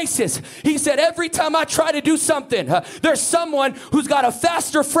regular basis. He said, every time I try to do something, there's someone who's got a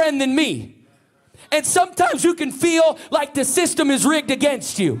faster friend than me. And sometimes you can feel like the system is rigged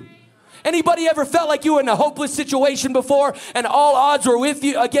against you. Anybody ever felt like you were in a hopeless situation before and all odds were with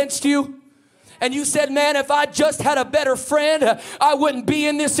you, against you? And you said, man, if I just had a better friend, I wouldn't be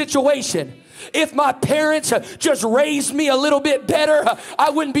in this situation. If my parents just raised me a little bit better, I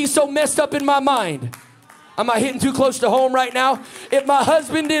wouldn't be so messed up in my mind. Am I hitting too close to home right now? If my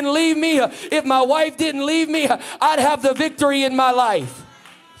husband didn't leave me, if my wife didn't leave me, I'd have the victory in my life.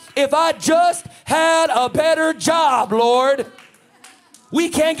 If I just had a better job, Lord. We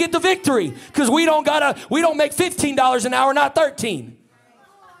can't get the victory because we don't make $15 an hour, not 13.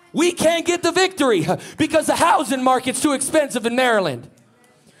 We can't get the victory because the housing market's too expensive in Maryland.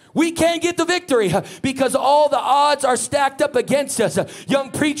 We can't get the victory because all the odds are stacked up against us.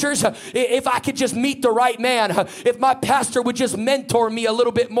 Young preachers, if I could just meet the right man, if my pastor would just mentor me a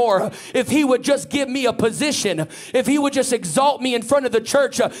little bit more, if he would just give me a position, if he would just exalt me in front of the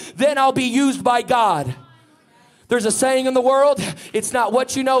church, then I'll be used by God. There's a saying in the world, it's not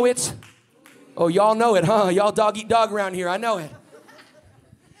what you know, it's, oh, y'all know it, huh? Y'all dog eat dog around here, I know it.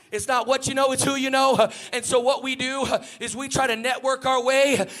 It's not what you know, it's who you know. And so what we do is we try to network our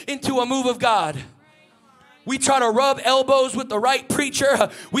way into a move of God. We try to rub elbows with the right preacher.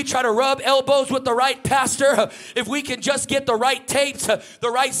 We try to rub elbows with the right pastor. If we can just get the right tapes,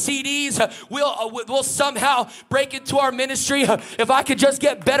 the right CDs, we'll somehow break into our ministry. If I could just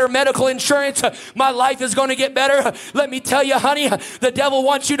get better medical insurance, my life is going to get better. Let me tell you, honey, the devil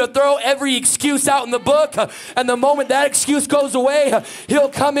wants you to throw every excuse out in the book. And the moment that excuse goes away, he'll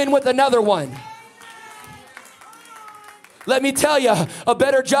come in with another one. Let me tell you, a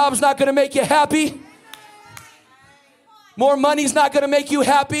better job's not going to make you happy. More money's not going to make you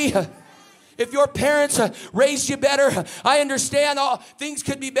happy. If your parents raised you better, I understand things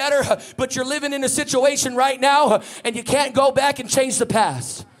could be better, but you're living in a situation right now and you can't go back and change the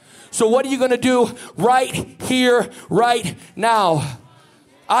past. So what are you going to do right here, right now?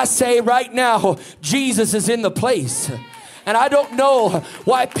 I say right now, Jesus is in the place. And I don't know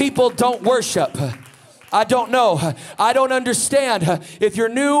why people don't worship. I don't know. I don't understand. If you're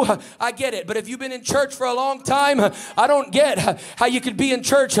new, I get it. But if you've been in church for a long time, I don't get how you could be in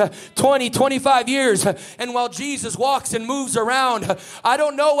church 20, 25 years. And while Jesus walks and moves around, I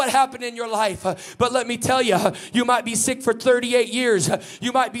don't know what happened in your life. But let me tell you, you might be sick for 38 years.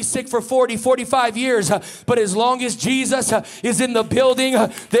 You might be sick for 40, 45 years. But as long as Jesus is in the building,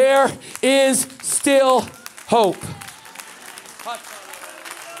 there is still hope.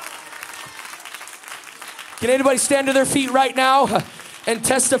 Can anybody stand to their feet right now and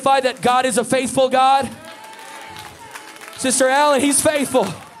testify that God is a faithful God? Sister Allen, he's faithful.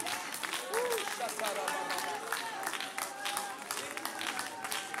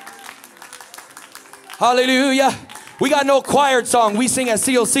 Hallelujah. We got no choir song. We sing at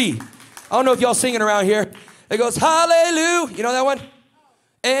CLC. I don't know if y'all singing around here. It goes, hallelujah. You know that one?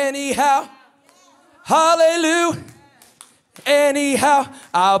 Anyhow. Hallelujah. Anyhow.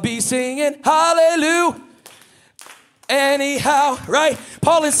 I'll be singing hallelujah. Anyhow, right?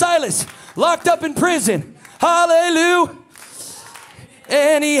 Paul and Silas locked up in prison. Hallelujah.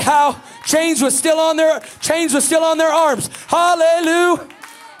 Anyhow, chains was still on their arms. Hallelujah.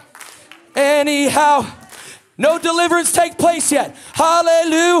 Anyhow, no deliverance take place yet.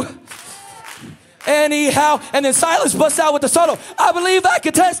 Hallelujah. Anyhow, and then Silas busts out with the solo. I believe I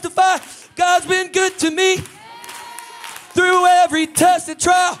can testify. God's been good to me. Through every test and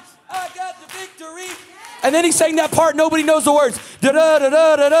trial, I got the victory. And then he sang that part, nobody knows the words.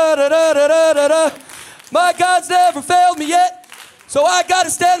 Da-da-da-da-da-da-da-da-da-da. My God's never failed me yet, so I got to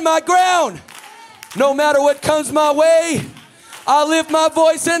stand my ground. No matter what comes my way, I'll lift my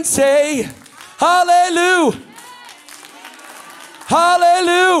voice and say, hallelujah.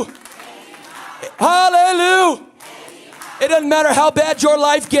 Hallelujah. Hallelujah. It doesn't matter how bad your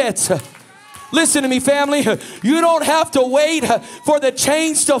life gets. Listen to me, family. You don't have to wait for the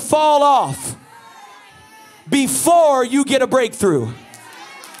chains to fall off before you get a breakthrough.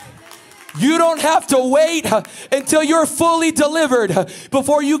 You don't have to wait until you're fully delivered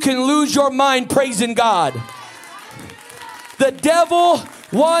before you can lose your mind praising God. The devil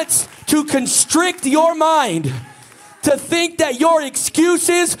wants to constrict your mind to think that your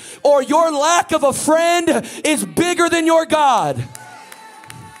excuses or your lack of a friend is bigger than your God.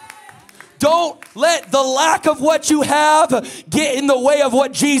 Don't let the lack of what you have get in the way of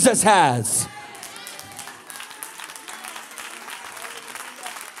what Jesus has.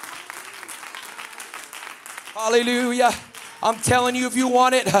 Hallelujah. I'm telling you, if you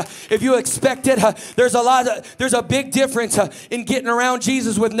want it, if you expect it, there's a big difference in getting around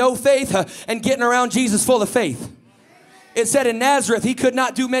Jesus with no faith and getting around Jesus full of faith. It said in Nazareth, he could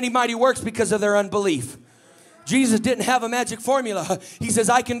not do many mighty works because of their unbelief. Jesus didn't have a magic formula. He says,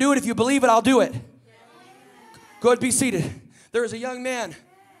 I can do it. If you believe it, I'll do it. Go ahead, be seated. There was a young man.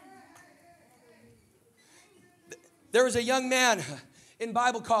 There was a young man in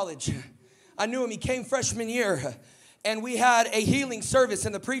Bible college. I knew him. He came freshman year. And we had a healing service,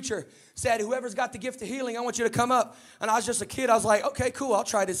 and the preacher said, whoever's got the gift of healing, I want you to come up. And I was just a kid. I was like, okay, cool, I'll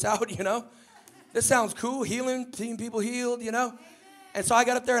try this out, you know. This sounds cool, healing, seeing people healed, you know. And so I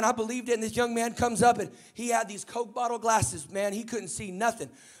got up there, and I believed it, and this young man comes up, and he had these Coke bottle glasses. Man, he couldn't see nothing.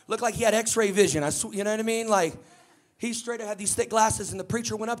 Looked like he had x-ray vision, you know what I mean? Like, he straight up had these thick glasses, and the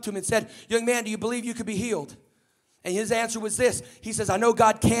preacher went up to him and said, young man, do you believe you could be healed? And his answer was this. He says, I know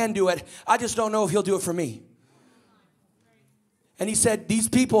God can do it. I just don't know if he'll do it for me. And he said, these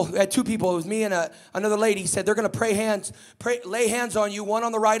people, had two people, it was me and another lady. He said, they're going to lay hands on you, one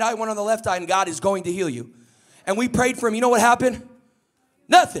on the right eye, one on the left eye, and God is going to heal you. And we prayed for him. You know what happened?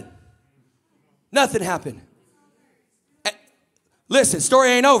 Nothing. Nothing happened. Listen, story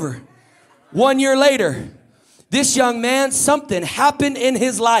ain't over. 1 year later, this young man, something happened in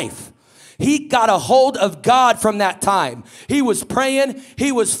his life. He got a hold of God from that time. He was praying.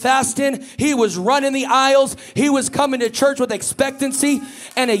 He was fasting. He was running the aisles. He was coming to church with expectancy.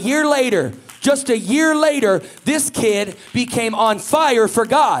 And a year later, just a year later, this kid became on fire for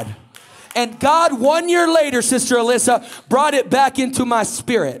God. And God, 1 year later, Sister Alyssa, brought it back into my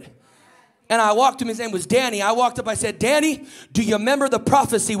spirit. And I walked to him. His name was Danny. I walked up. I said, Danny, do you remember the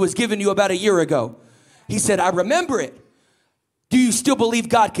prophecy was given you about a year ago? He said, I remember it. Do you still believe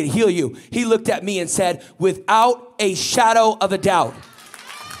God could heal you? He looked at me and said, without a shadow of a doubt.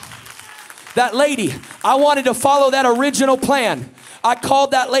 That lady, I wanted to follow that original plan. I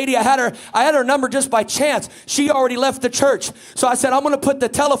called that lady. I had her number just by chance. She already left the church. So I said, I'm going to put the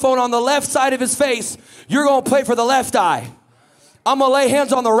telephone on the left side of his face. You're going to pray for the left eye. I'm going to lay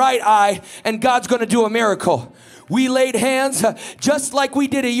hands on the right eye, and God's going to do a miracle. We laid hands just like we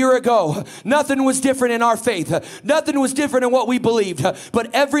did a year ago. Nothing was different in our faith. Nothing was different in what we believed.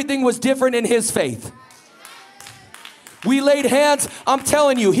 But everything was different in his faith. We laid hands. I'm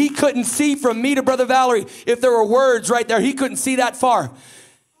telling you, he couldn't see from me to Brother Valerie. If there were words right there, he couldn't see that far.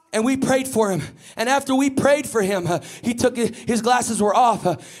 And we prayed for him. And after we prayed for him, he took his glasses were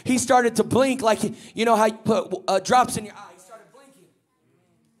off. He started to blink like, you know how you put drops in your eye. He started blinking.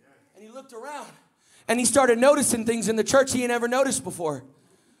 And he looked around. And he started noticing things in the church he had never noticed before.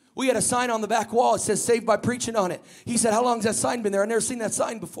 We had a sign on the back wall. It says, saved by preaching on it. He said, how long has that sign been there? I've never seen that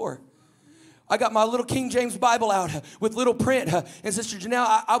sign before. I got my little King James Bible out with little print. And Sister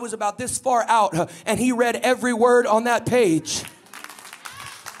Janelle, I was about this far out. And he read every word on that page.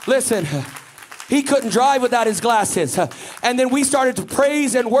 Listen, he couldn't drive without his glasses. And then we started to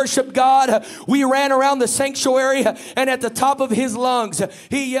praise and worship God. We ran around the sanctuary, and at the top of his lungs,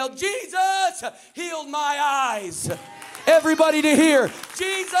 he yelled, Jesus, healed my eyes. Everybody to hear,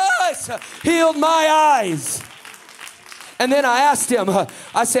 Jesus, healed my eyes. And then I asked him,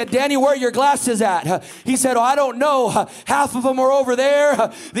 I said, Danny, where are your glasses at? He said, oh, I don't know. Half of them are over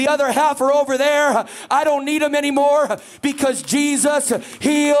there. The other half are over there. I don't need them anymore because Jesus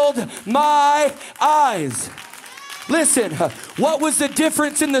healed my eyes. Listen, what was the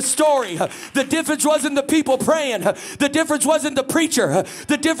difference in the story? The difference wasn't the people praying. The difference wasn't the preacher.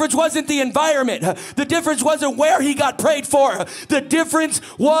 The difference wasn't the environment. The difference wasn't where he got prayed for. The difference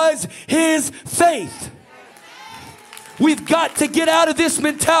was his faith. We've got to get out of this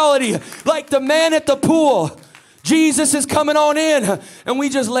mentality like the man at the pool. Jesus is coming on in, and we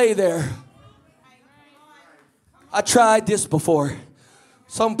just lay there. I tried this before.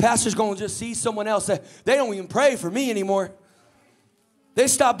 Some pastors going to just see someone else that they don't even pray for me anymore. They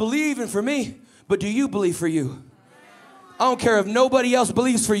stop believing for me. But do you believe for you? I don't care if nobody else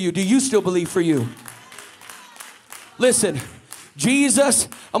believes for you. Do you still believe for you? Listen. Jesus,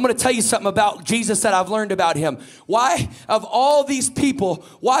 I'm going to tell you something about Jesus that I've learned about him. Why, of all these people,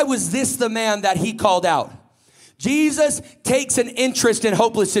 why was this the man that he called out? Jesus takes an interest in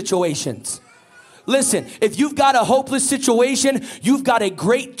hopeless situations. Listen, if you've got a hopeless situation, you've got a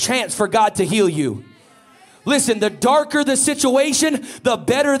great chance for God to heal you. Listen, the darker the situation, the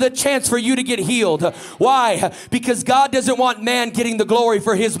better the chance for you to get healed. Why? Because God doesn't want man getting the glory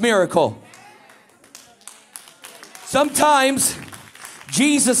for his miracle. Sometimes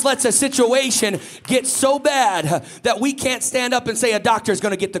Jesus lets a situation get so bad that we can't stand up and say a doctor is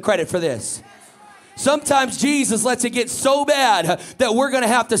going to get the credit for this. Sometimes Jesus lets it get so bad that we're going to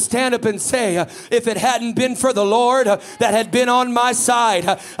have to stand up and say, if it hadn't been for the Lord that had been on my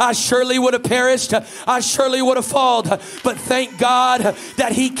side, I surely would have perished. I surely would have fallen. But thank God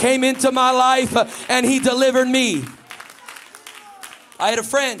that he came into my life and he delivered me. I had a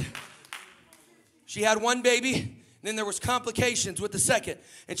friend. She had one baby. Then there was complications with the second,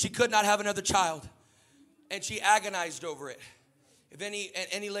 and she could not have another child. And she agonized over it. If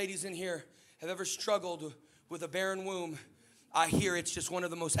any ladies in here have ever struggled with a barren womb, I hear it's just one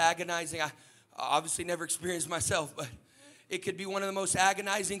of the most agonizing. obviously never experienced myself, but it could be one of the most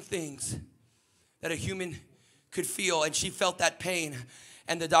agonizing things that a human could feel. And she felt that pain.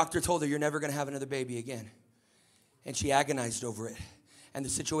 And the doctor told her, you're never going to have another baby again. And she agonized over it. And the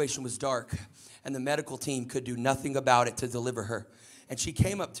situation was dark. And the medical team could do nothing about it to deliver her. And she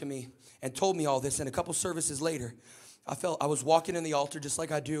came up to me and told me all this. And a couple services later, I was walking in the altar just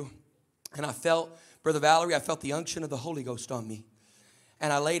like I do. And I felt, Brother Valerie, I felt the unction of the Holy Ghost on me.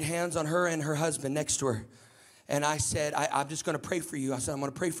 And I laid hands on her and her husband next to her. And I said, I'm just going to pray for you. I said, I'm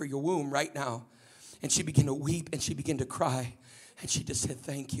going to pray for your womb right now. And she began to weep and she began to cry. And she just said,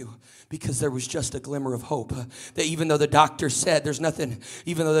 thank you, because there was just a glimmer of hope. That even though the doctor said there's nothing,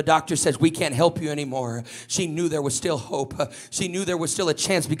 even though the doctor says we can't help you anymore, she knew there was still hope. She knew there was still a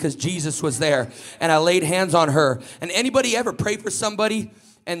chance because Jesus was there. And I laid hands on her. And anybody ever pray for somebody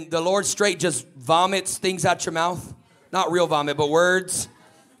and the Lord straight just vomits things out your mouth? Not real vomit, but words.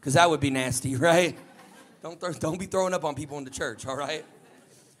 Because that would be nasty, right? Don't be throwing up on people in the church, all right?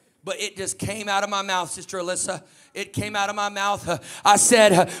 But it just came out of my mouth, Sister Alyssa. It came out of my mouth. I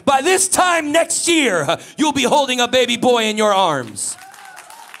said, by this time next year, you'll be holding a baby boy in your arms.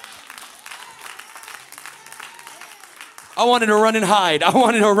 I wanted to run and hide. I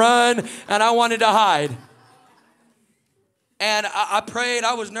wanted to run and I wanted to hide. And I prayed.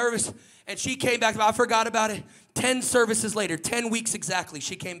 I was nervous. And she came back. I forgot about it. 10 services later, 10 weeks exactly,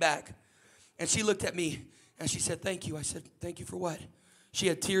 she came back. And she looked at me and she said, thank you. I said, thank you for what? She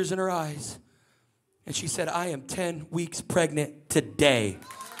had tears in her eyes. And she said, I am 10 weeks pregnant today.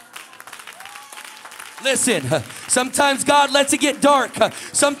 Listen, sometimes God lets it get dark.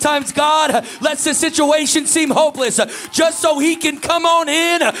 Sometimes God lets the situation seem hopeless just so he can come on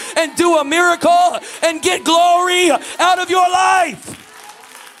in and do a miracle and get glory out of your life.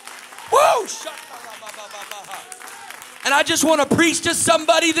 Woo! And I just want to preach to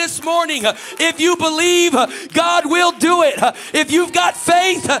somebody this morning. If you believe, God will do it. If you've got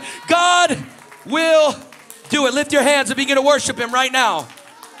faith, God will do it. Lift your hands and begin to worship him right now.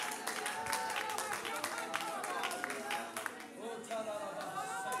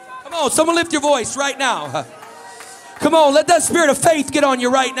 Come on, someone lift your voice right now. Come on, let that spirit of faith get on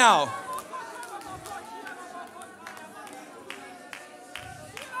you right now.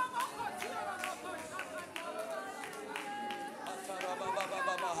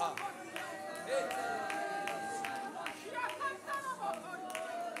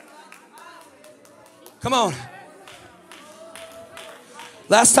 Come on.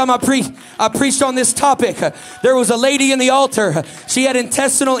 Last time I preached on this topic, there was a lady in the altar. She had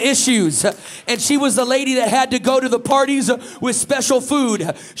intestinal issues, and she was the lady that had to go to the parties with special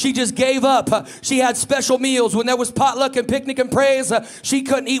food. She just gave up. She had special meals. When there was potluck and picnic and praise, she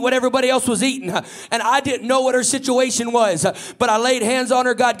couldn't eat what everybody else was eating. And I didn't know what her situation was, but I laid hands on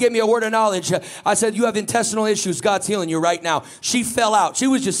her. God gave me a word of knowledge. I said, you have intestinal issues. God's healing you right now. She fell out. She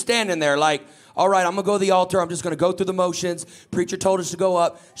was just standing there like, all right, I'm going to go to the altar. I'm just going to go through the motions. Preacher told us to go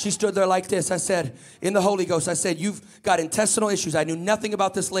up. She stood there like this. I said, in the Holy Ghost, I said, you've got intestinal issues. I knew nothing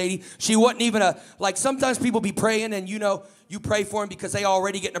about this lady. She wasn't even like sometimes people be praying and, you pray for them because they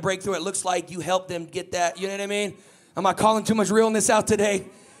already getting a breakthrough. It looks like you helped them get that. You know what I mean? Am I calling too much realness out today?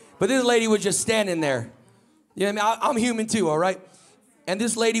 But this lady was just standing there. You know what I mean? I'm human too, all right? And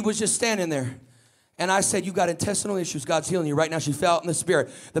this lady was just standing there. And I said, you got intestinal issues. God's healing you right now. She fell out in the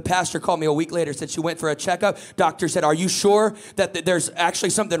spirit. The pastor called me a week later, said she went for a checkup. Doctor said, are you sure that there's actually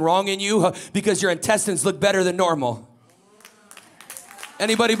something wrong in you? Because your intestines look better than normal.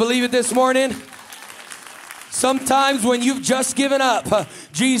 Anybody believe it this morning? Sometimes when you've just given up,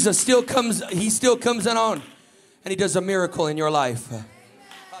 Jesus still comes, he still comes in on, and he does a miracle in your life.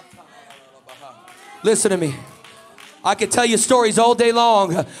 Listen to me. I could tell you stories all day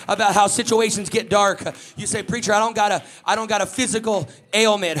long about how situations get dark. You say, preacher, I don't got a physical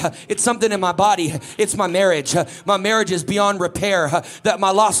ailment. It's something in my body. It's my marriage. My marriage is beyond repair. That my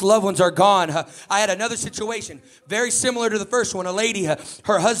lost loved ones are gone. I had another situation very similar to the first one. A lady,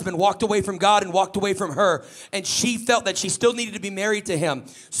 her husband walked away from God and walked away from her. And she felt that she still needed to be married to him.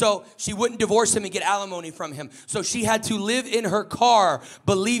 So she wouldn't divorce him and get alimony from him. So she had to live in her car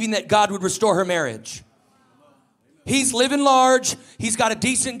believing that God would restore her marriage. He's living large. He's got a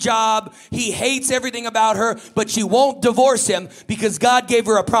decent job. He hates everything about her, but she won't divorce him because God gave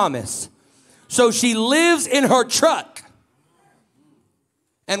her a promise. So she lives in her truck.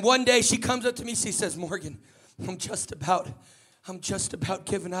 And one day she comes up to me. She says, Morgan, I'm just about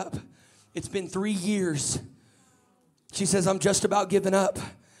giving up. It's been 3 years. She says, I'm just about giving up.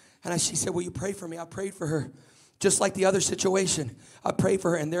 And she said, will you pray for me? I prayed for her. Just like the other situation. I prayed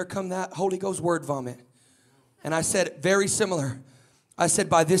for her, and there come that Holy Ghost word vomit. And I said, very similar. I said,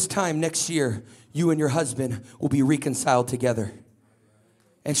 by this time next year, you and your husband will be reconciled together.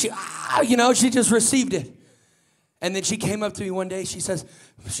 And she, she just received it. And then she came up to me one day. She says,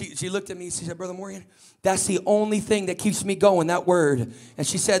 she looked at me. She said, Brother Morgan, that's the only thing that keeps me going, that word. And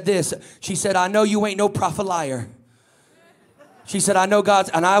she said this. She said, I know you ain't no prophet liar. She said, I know God's.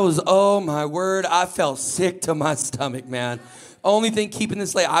 And I was, oh my word, I felt sick to my stomach, man. Only thing keeping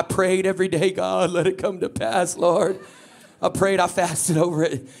this late, I prayed every day, God, let it come to pass, Lord. I prayed, I fasted over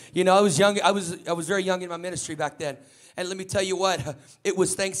it. I was young. I was very young in my ministry back then. And let me tell you what, it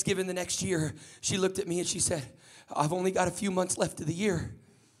was Thanksgiving the next year. She looked at me and she said, I've only got a few months left of the year.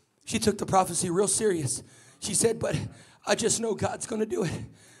 She took the prophecy real serious. She said, but I just know God's going to do it.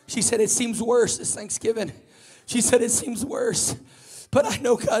 She said, it seems worse this Thanksgiving. She said, it seems worse, but I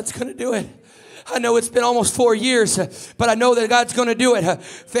know God's going to do it. I know it's been almost 4 years, but I know that God's going to do it.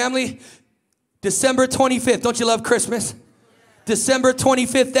 Family, December 25th, don't you love Christmas? December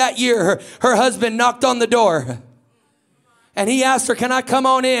 25th that year, her husband knocked on the door. And he asked her, can I come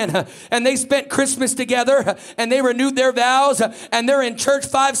on in? And they spent Christmas together and they renewed their vows and they're in church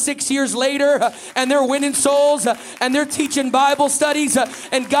 5-6 years later and they're winning souls and they're teaching Bible studies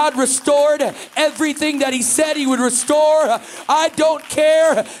and God restored everything that he said he would restore. I don't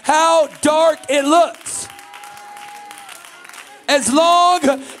care how dark it looks. As long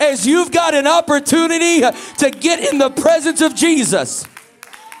as you've got an opportunity to get in the presence of Jesus.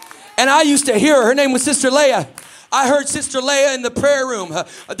 And I used to hear her name was Sister Leah. I heard Sister Leah in the prayer room.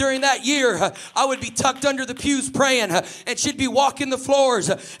 During that year, I would be tucked under the pews praying, and she'd be walking the floors,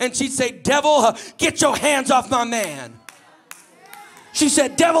 and she'd say, devil, get your hands off my man. She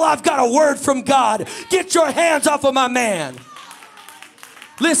said, devil, I've got a word from God. Get your hands off of my man.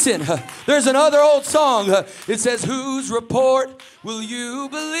 Listen, there's another old song. It says, whose report will you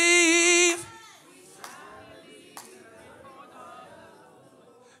believe?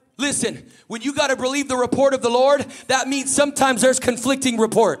 Listen, when you got to believe the report of the Lord, that means sometimes there's conflicting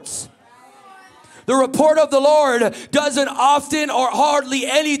reports. The report of the Lord doesn't often or hardly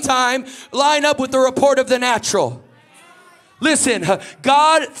any time line up with the report of the natural. Listen,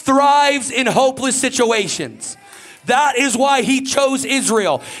 God thrives in hopeless situations. That is why he chose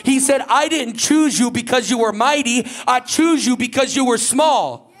Israel. He said, I didn't choose you because you were mighty. I chose you because you were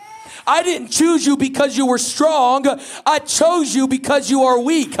small. I didn't choose you because you were strong. I chose you because you are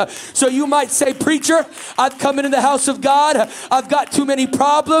weak. So you might say, preacher, I've come into the house of God. I've got too many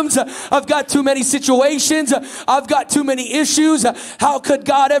problems. I've got too many situations. I've got too many issues. How could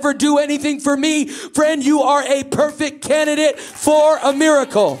God ever do anything for me? Friend, you are a perfect candidate for a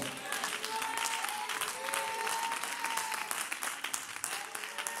miracle.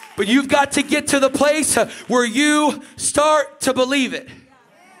 But you've got to get to the place where you start to believe it.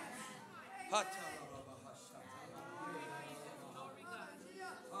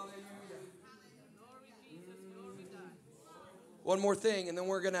 One more thing, and then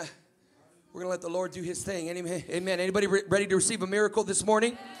we're gonna let the Lord do his thing. Amen. Anybody ready to receive a miracle this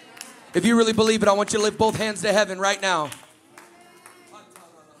morning? If you really believe it, I want you to lift both hands to heaven right now.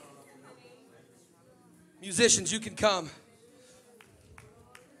 Musicians, you can come.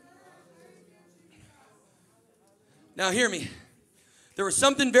 Now hear me. There was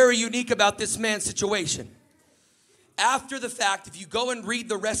something very unique about this man's situation. After the fact, if you go and read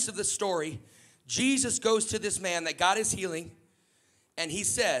the rest of the story, Jesus goes to this man that got his healing, and he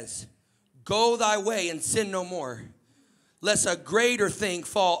says, go thy way and sin no more, lest a greater thing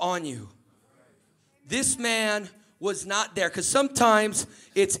fall on you. This man was not there, because sometimes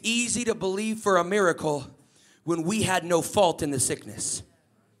it's easy to believe for a miracle when we had no fault in the sickness.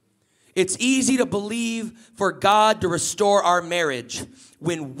 It's easy to believe for God to restore our marriage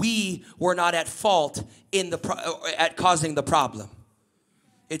when we were not at fault at causing the problem.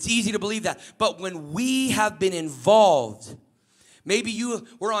 It's easy to believe that. But when we have been involved, maybe you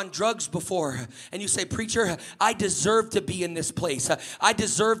were on drugs before and you say, preacher, I deserve to be in this place. I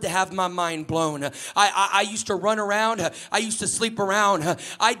deserve to have my mind blown. I used to run around. I used to sleep around.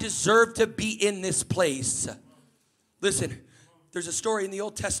 I deserve to be in this place. Listen, there's a story in the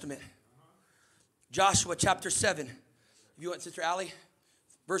Old Testament. Joshua chapter 7. If you want, Sister Allie,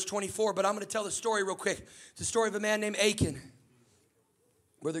 verse 24. But I'm going to tell the story real quick. It's the story of a man named Achan.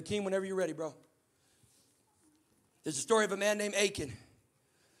 Brother King, whenever you're ready, bro. There's a story of a man named Achan.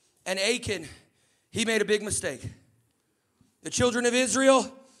 And Achan, he made a big mistake. The children of Israel,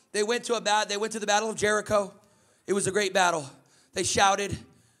 they went to the battle of Jericho. It was a great battle. They shouted.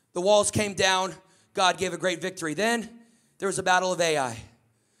 The walls came down. God gave a great victory. Then there was a battle of Ai.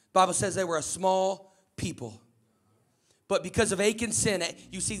 The Bible says they were a small people. But because of Achan's sin,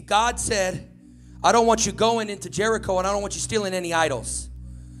 you see, God said, I don't want you going into Jericho, and I don't want you stealing any idols.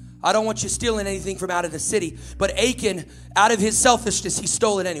 I don't want you stealing anything from out of the city. But Achan, out of his selfishness, he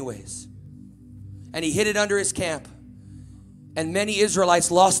stole it anyways. And he hid it under his camp. And many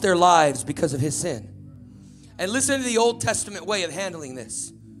Israelites lost their lives because of his sin. And listen to the Old Testament way of handling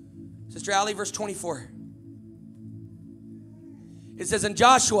this. Sister Allie, verse 24. It says, and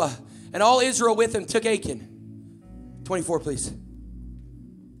Joshua and all Israel with him took Achan. 24, please.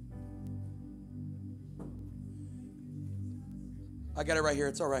 I got it right here.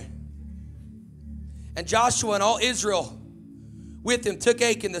 It's all right. And Joshua and all Israel with him took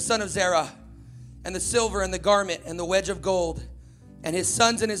Achan, the son of Zerah, and the silver and the garment and the wedge of gold, and his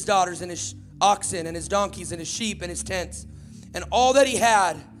sons and his daughters and his oxen and his donkeys and his sheep and his tents, and all that he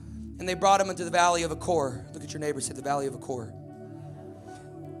had, and they brought him into the valley of Achor. Look at your neighbor, say the valley of Achor.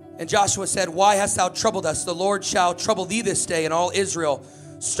 And Joshua said, why hast thou troubled us? The Lord shall trouble thee this day. And all Israel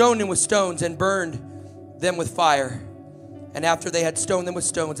stoned him with stones and burned them with fire. And after they had stoned them with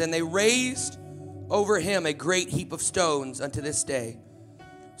stones, and they raised over him a great heap of stones unto this day.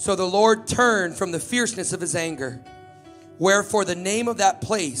 So the Lord turned from the fierceness of his anger. Wherefore the name of that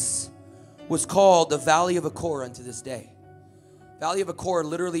place was called the Valley of Achor unto this day. Valley of Achor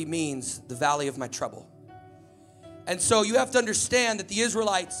literally means the valley of my trouble. And so you have to understand that the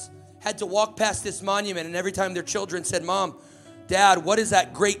Israelites had to walk past this monument, and every time their children said, Mom, Dad, what is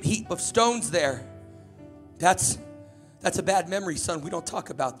that great heap of stones there? That's a bad memory, son. We don't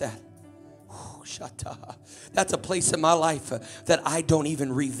talk about that. That's a place in my life that I don't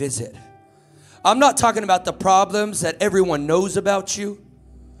even revisit. I'm not talking about the problems that everyone knows about you.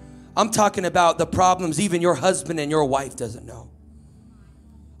 I'm talking about the problems even your husband and your wife doesn't know.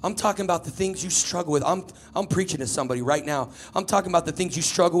 I'm talking about the things you struggle with. I'm preaching to somebody right now. I'm talking about the things you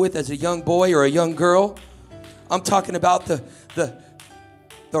struggle with as a young boy or a young girl. I'm talking about the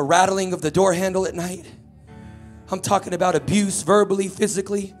rattling of the door handle at night. I'm talking about abuse verbally,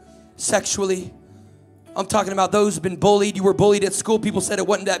 physically, sexually. I'm talking about those who've been bullied. You were bullied at school. People said it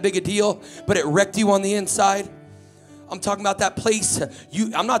wasn't that big a deal, but it wrecked you on the inside. I'm talking about that place.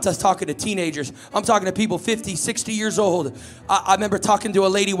 I'm not just talking to teenagers. I'm talking to people 50, 60 years old. I remember talking to a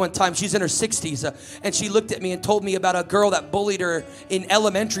lady one time. She's in her 60s, and she looked at me and told me about a girl that bullied her in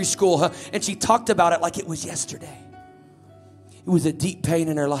elementary school, and she talked about it like it was yesterday. It was a deep pain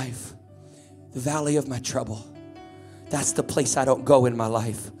in her life. The valley of my trouble. That's the place I don't go in my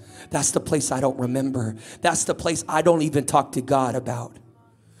life. That's the place I don't remember. That's the place I don't even talk to God about.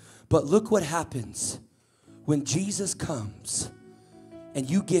 But look what happens when Jesus comes and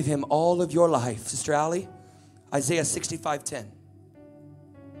you give him all of your life. Sister Allie, Isaiah 65:10.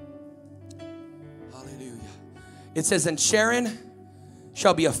 Hallelujah. It says, and Sharon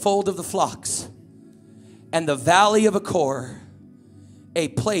shall be a fold of the flocks, and the valley of Achor a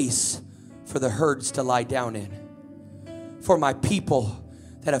place for the herds to lie down in. For my people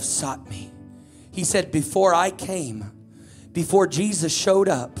that have sought me. He said, before I came, before Jesus showed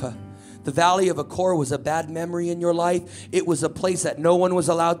up, the valley of Achor was a bad memory in your life. It was a place that no one was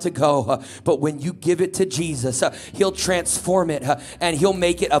allowed to go. But when you give it to Jesus, he'll transform it and he'll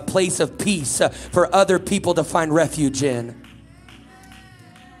make it a place of peace for other people to find refuge in.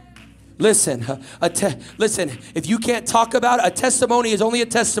 Listen, listen, if you can't talk about it, a testimony is only a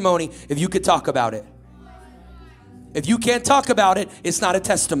testimony if you could talk about it. If you can't talk about it, it's not a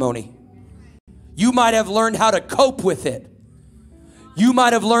testimony. You might have learned how to cope with it. You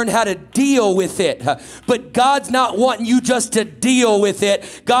might have learned how to deal with it. But God's not wanting you just to deal with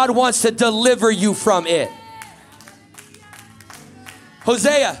it. God wants to deliver you from it.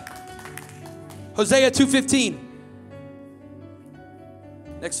 Hosea 2:15.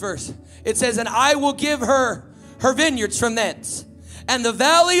 Next verse. It says, and I will give her vineyards from thence, and the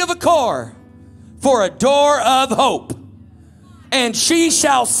valley of Achor for a door of hope, and she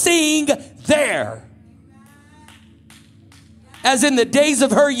shall sing there as in the days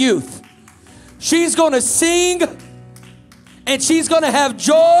of her youth. She's going to sing and she's going to have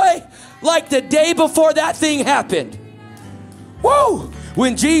joy like the day before that thing happened. Woo!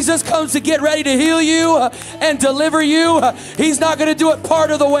 When Jesus comes to get ready to heal you and deliver you, he's not going to do it part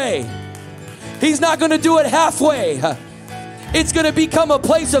of the way. He's not going to do it halfway. It's going to become a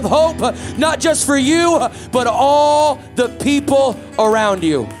place of hope, not just for you, but all the people around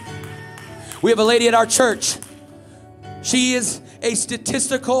you. We have a lady at our church. She is a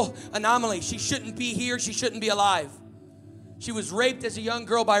statistical anomaly. She shouldn't be here. She shouldn't be alive. She was raped as a young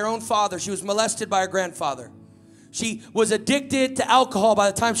girl by her own father. She was molested by her grandfather. She was addicted to alcohol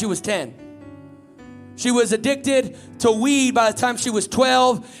by the time she was 10. She was addicted to weed by the time she was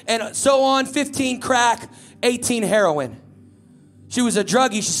 12, and so on, 15 crack, 18 heroin. She was a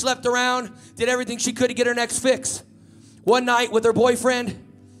druggie. She slept around, did everything she could to get her next fix. One night with her boyfriend,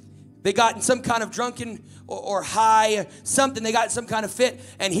 they got in some kind of drunken or high something. They got in some kind of fit,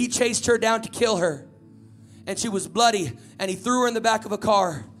 and he chased her down to kill her. And she was bloody, and he threw her in the back of a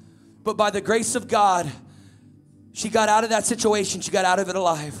car. But by the grace of God, she got out of that situation. She got out of it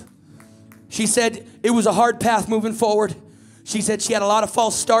alive. She said it was a hard path moving forward. She said she had a lot of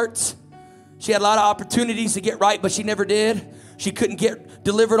false starts. She had a lot of opportunities to get right, but she never did. She couldn't get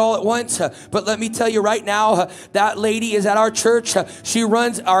delivered all at once. But let me tell you right now, that lady is at our church. She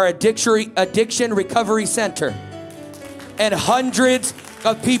runs our addiction recovery center. And hundreds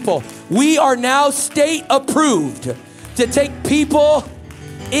of people. We are now state approved to take people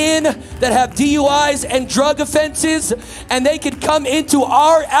in that have DUIs and drug offenses, and they can come into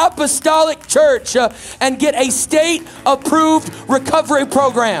our apostolic church and get a state approved recovery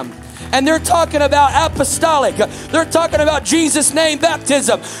program. And they're talking about apostolic. They're talking about Jesus' name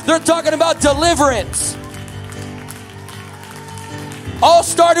baptism. They're talking about deliverance. All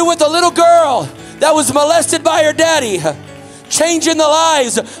started with a little girl that was molested by her daddy, changing the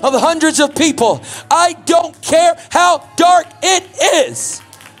lives of hundreds of people. I don't care how dark it is.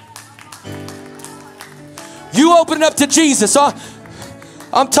 You open it up to Jesus.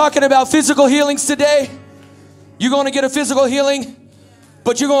 I'm talking about physical healings today. You're going to get a physical healing.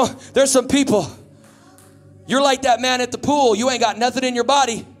 But there's some people, you're like that man at the pool. You ain't got nothing in your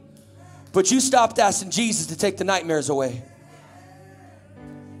body, but you stopped asking Jesus to take the nightmares away.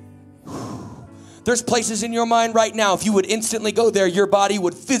 There's places in your mind right now, if you would instantly go there, your body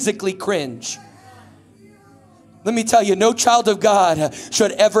would physically cringe. Let me tell you, no child of God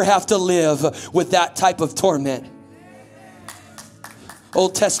should ever have to live with that type of torment.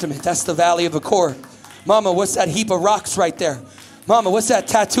 Old Testament, that's the valley of Achor. Mama, what's that heap of rocks right there? Mama, what's that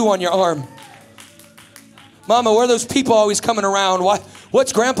tattoo on your arm? Mama, where are those people always coming around?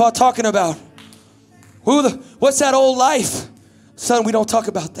 What's Grandpa talking about? What's that old life? Son, we don't talk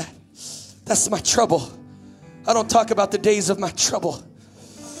about that. That's my trouble. I don't talk about the days of my trouble.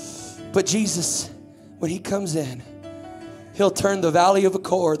 But Jesus, when he comes in, he'll turn the valley of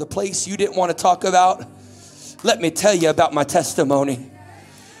Achor, the place you didn't want to talk about. Let me tell you about my testimony.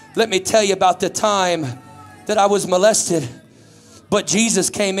 Let me tell you about the time that I was molested. But Jesus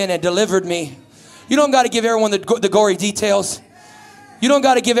came in and delivered me. You don't got to give everyone the gory details. You don't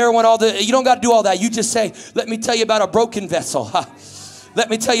got to give everyone you don't got to do all that. You just say, let me tell you about a broken vessel. Let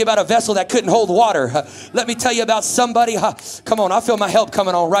me tell you about a vessel that couldn't hold water. Let me tell you about somebody. Come on, I feel my help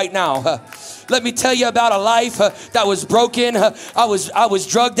coming on right now. Let me tell you about a life that was broken. I was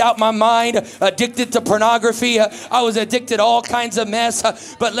drugged out my mind, addicted to pornography. I was addicted to all kinds of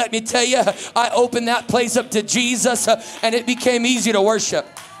mess. But let me tell you, I opened that place up to Jesus, and it became easy to worship.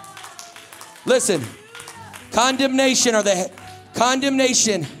 Listen, condemnation are the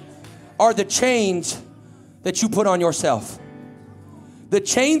chains that you put on yourself. The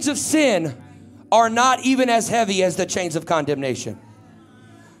chains of sin are not even as heavy as the chains of condemnation.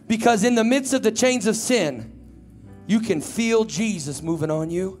 Because in the midst of the chains of sin, you can feel Jesus moving on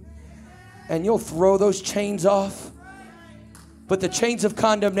you, and you'll throw those chains off. But the chains of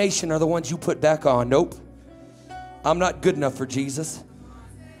condemnation are the ones you put back on. Nope, I'm not good enough for Jesus.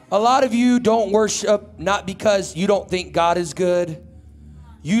 A lot of you don't worship not because you don't think God is good.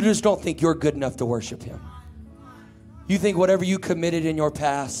 You just don't think you're good enough to worship him. You think whatever you committed in your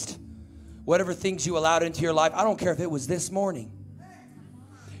past, whatever things you allowed into your life, I don't care if it was this morning.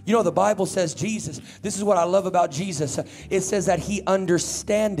 You know, the Bible says Jesus, this is what I love about Jesus. It says that he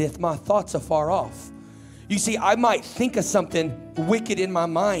understandeth my thoughts afar off. You see, I might think of something wicked in my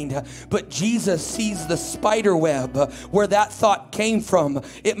mind, but Jesus sees the spider web where that thought came from.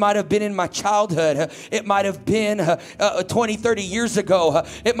 It might have been in my childhood. It might have been 20, 30 years ago.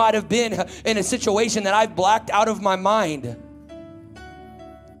 It might have been in a situation that I've blacked out of my mind.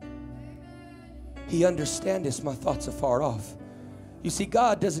 He understandeth my thoughts afar off. You see,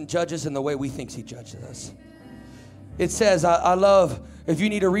 God doesn't judge us in the way we think he judges us. It says, I love, if you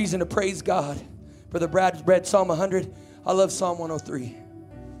need a reason to praise God, Brother Brad read Psalm 100. I love Psalm 103.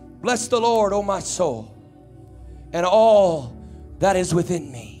 Bless the Lord, O my soul, and all that is within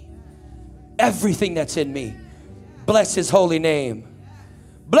me. Everything that's in me. Bless his holy name.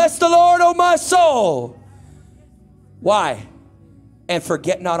 Bless the Lord, O my soul. Why? And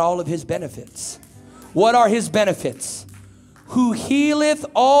forget not all of his benefits. What are his benefits? Who healeth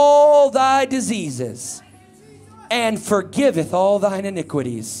all thy diseases and forgiveth all thine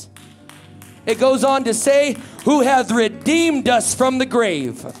iniquities. It goes on to say, who hath redeemed us from the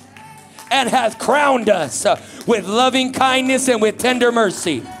grave and hath crowned us with loving kindness and with tender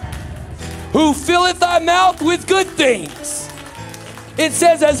mercy. Who filleth thy mouth with good things It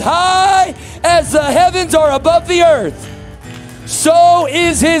says, as high as the heavens are above the earth, so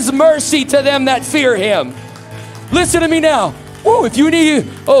is his mercy to them that fear him. Listen to me now. Woo, if you need,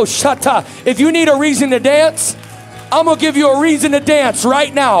 if you need a reason to dance, I'm going to give you a reason to dance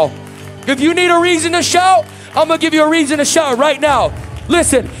right now. If you need a reason to shout, I'm going to give you a reason to shout right now.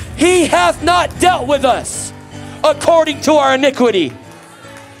 Listen, he hath not dealt with us according to our iniquity,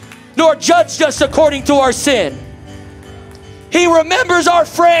 nor judged us according to our sin. He remembers our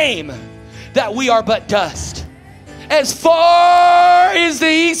frame, that we are but dust. As far as the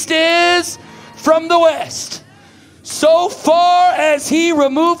east is from the west, so far as he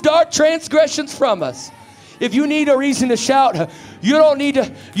removed our transgressions from us. If you need a reason to shout,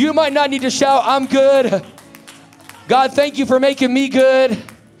 you might not need to shout, I'm good. God, thank you for making me good.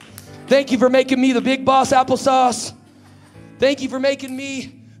 Thank you for making me the big boss applesauce. Thank you for making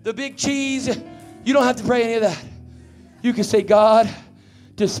me the big cheese. You don't have to pray any of that. You can say, God,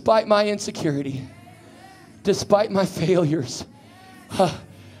 despite my insecurity, despite my failures,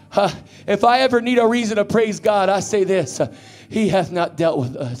 if I ever need a reason to praise God, I say this, he hath not dealt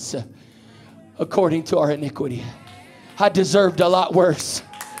with us according to our iniquity. I deserved a lot worse.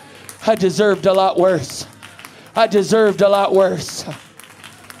 I deserved a lot worse. I deserved a lot worse.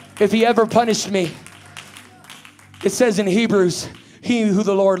 If he ever punished me, it says in Hebrews, he who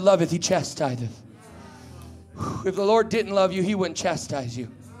the Lord loveth, he chastiseth. If the Lord didn't love you, he wouldn't chastise you.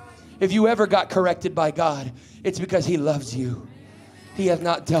 If you ever got corrected by God, it's because he loves you. He hath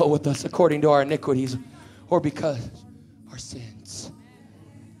not dealt with us according to our iniquities or because our sins.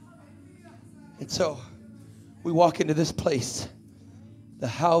 And so we walk into this place, the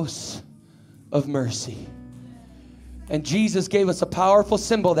house of mercy. And Jesus gave us a powerful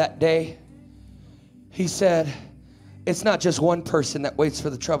symbol that day. He said, it's not just one person that waits for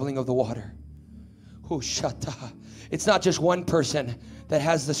the troubling of the water. It's not just one person that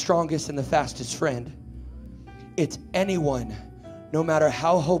has the strongest and the fastest friend. It's anyone, no matter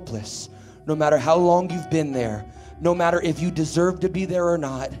how hopeless, no matter how long you've been there, no matter if you deserve to be there or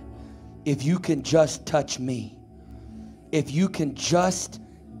not, if you can just touch me, if you can just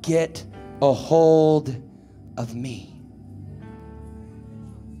get a hold of me.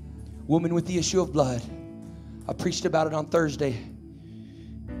 Woman with the issue of blood. I preached about it on Thursday.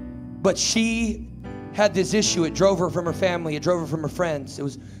 But she had this issue. It drove her from her family. It drove her from her friends.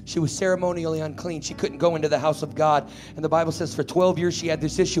 She was ceremonially unclean. She couldn't go into the house of God. And the Bible says for 12 years she had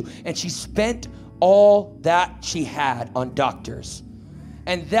this issue. And she spent all that she had on doctors.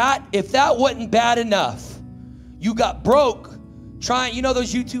 And that, if that wasn't bad enough, you got broke trying, you know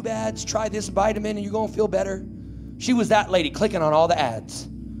those YouTube ads, try this vitamin and you're going to feel better. She was that lady clicking on all the ads.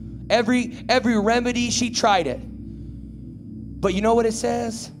 Every remedy, she tried it. But you know what it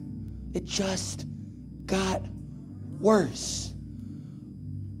says? It just got worse.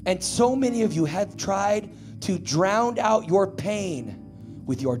 And so many of you have tried to drown out your pain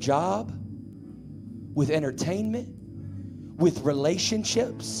with your job, with entertainment, with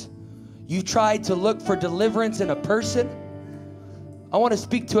relationships. You tried to look for deliverance in a person. I want to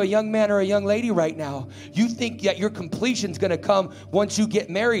speak to a young man or a young lady right now. You think that your completion's going to come once you get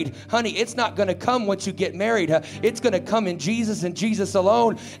married. Honey, it's not going to come once you get married. It's going to come in Jesus and Jesus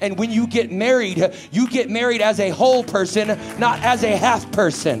alone. And when you get married as a whole person, not as a half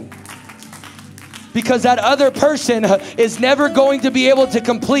person. Because that other person is never going to be able to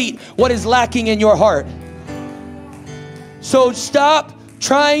complete what is lacking in your heart. So stop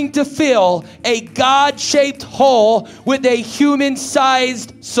trying to fill a God-shaped hole with a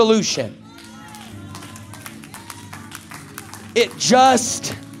human-sized solution. It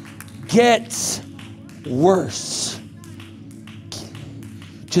just gets worse.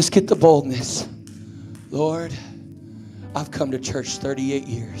 Just get the boldness. Lord, I've come to church 38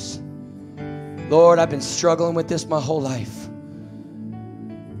 years. Lord, I've been struggling with this my whole life.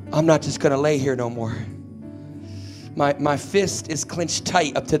 I'm not just going to lay here no more. My fist is clenched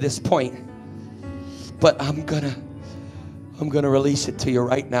tight up to this point, but I'm gonna release it to you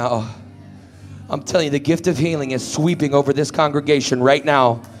right now. I'm telling you, the gift of healing is sweeping over this congregation right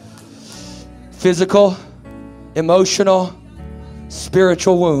now. Physical, emotional,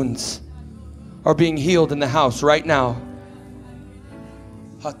 spiritual wounds are being healed in the house right now.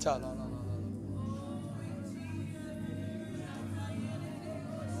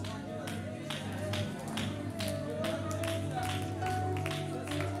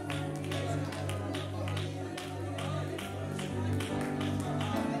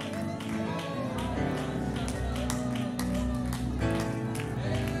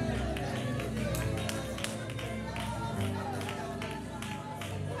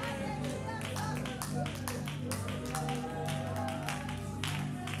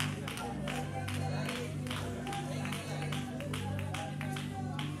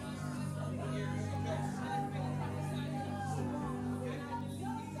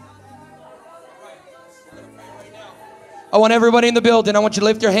 I want everybody in the building, I want you to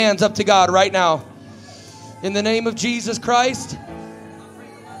lift your hands up to God right now. In the name of Jesus Christ.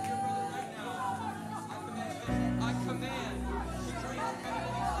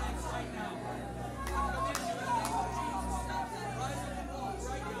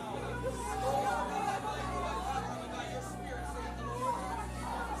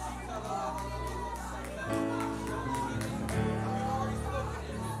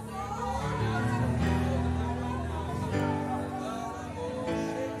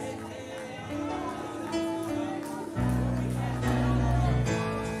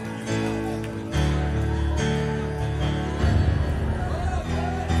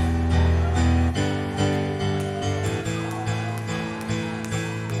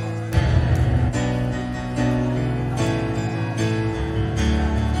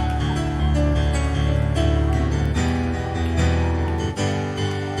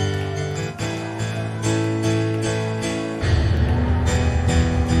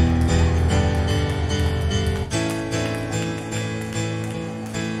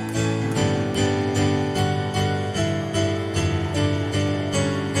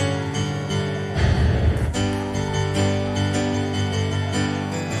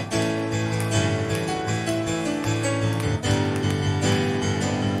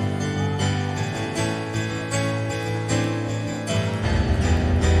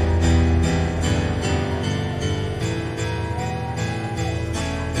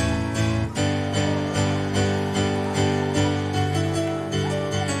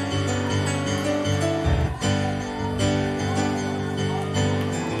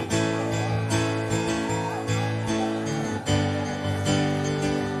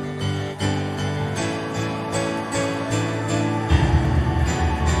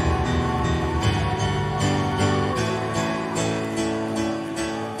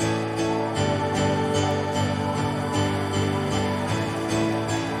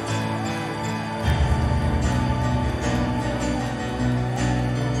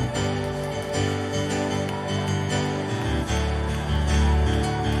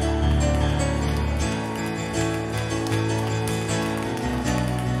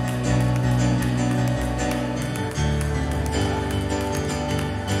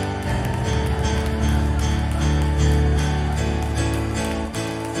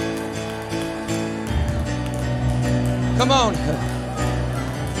 Come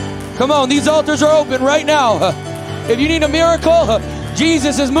on. Come on, these altars are open right now. If you need a miracle,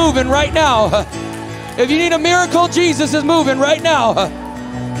 Jesus is moving right now. If you need a miracle, Jesus is moving right now.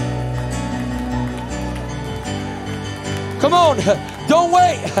 Come on, don't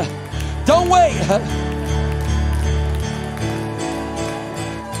wait. Don't wait.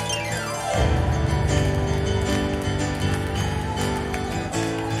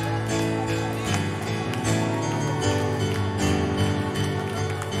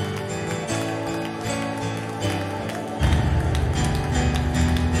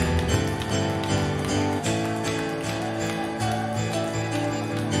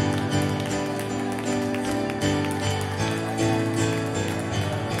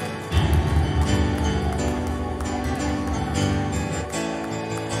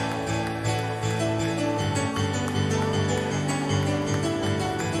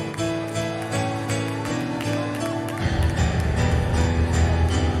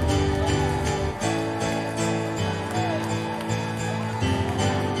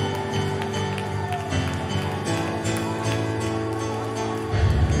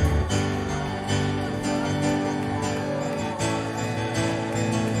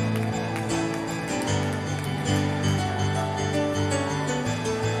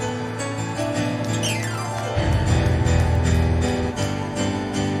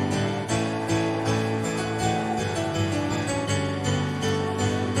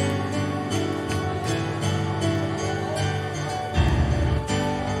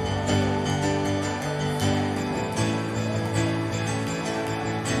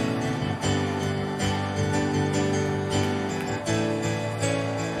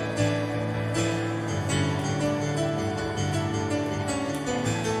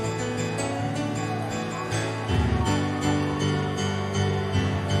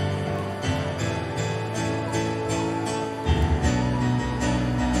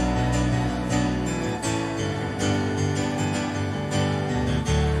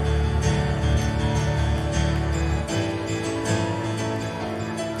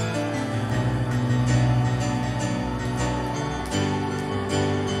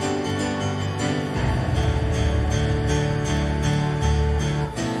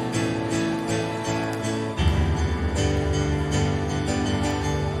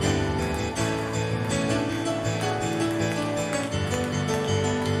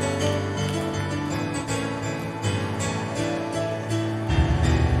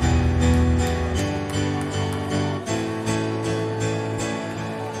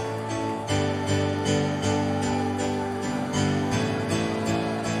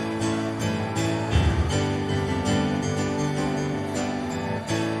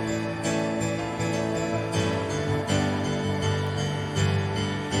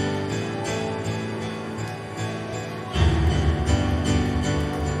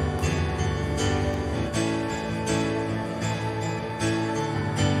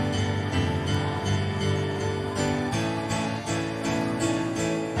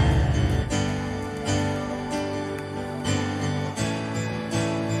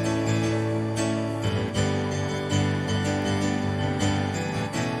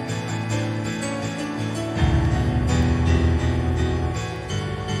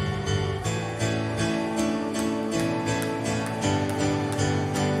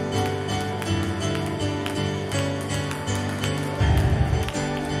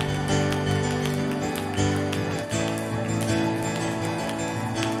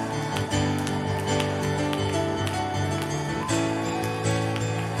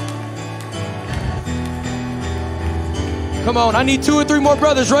 Come on, I need 2 or 3 more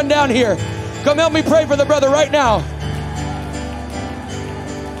brothers. Run down here. Come help me pray for the brother right now.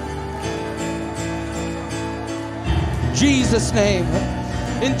 Jesus' name.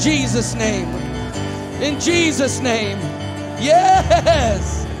 In Jesus' name. In Jesus' name.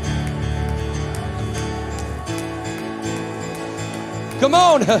 Yes. Come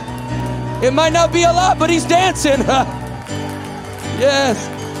on. It might not be a lot, but he's dancing. Yes.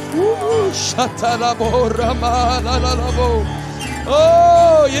 Oh,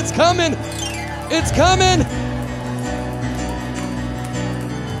 it's coming. It's coming.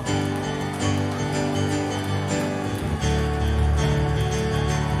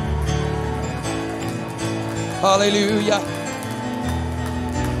 Hallelujah.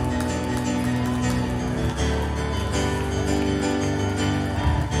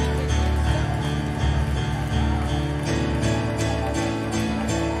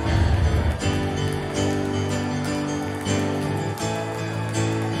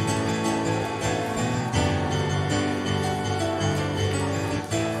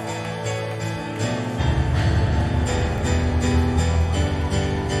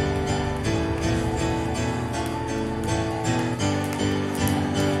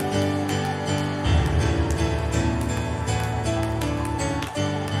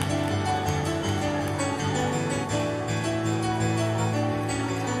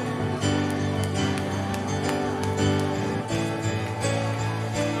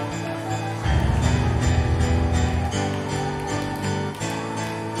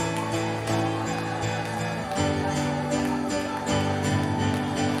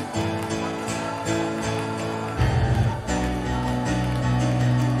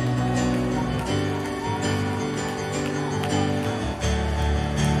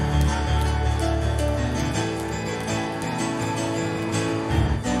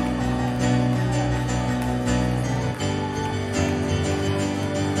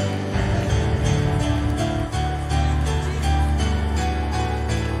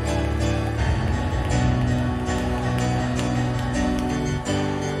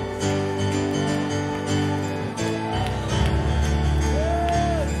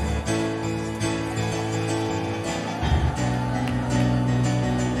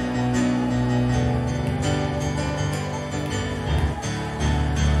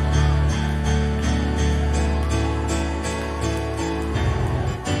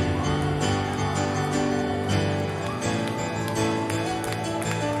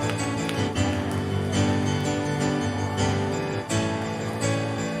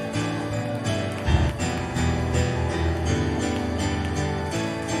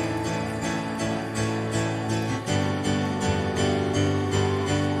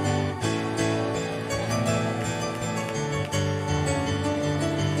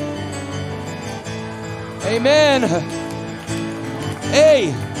 Amen.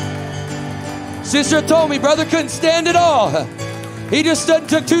 Hey, sister told me brother couldn't stand it all. He just stood and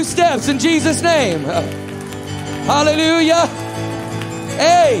took 2 steps in Jesus' name. Hallelujah.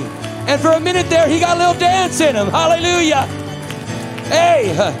 Hey, and for a minute there, he got a little dance in him. Hallelujah.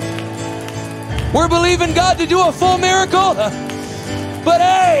 Hey, we're believing God to do a full miracle. But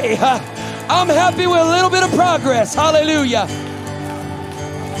hey, I'm happy with a little bit of progress. Hallelujah.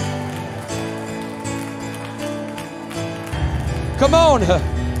 Come on.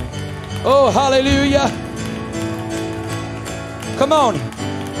 Oh, hallelujah. Come on.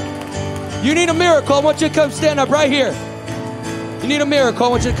 You need a miracle. I want you to come stand up right here. You need a miracle. I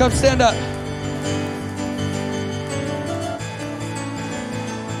want you to come stand up.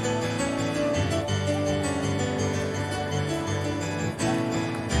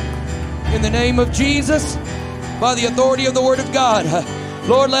 In the name of Jesus, by the authority of the Word of God,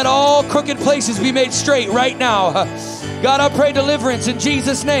 Lord, let all crooked places be made straight right now. God, I pray deliverance in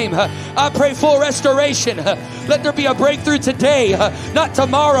Jesus' name. I pray full restoration. Let there be a breakthrough today, not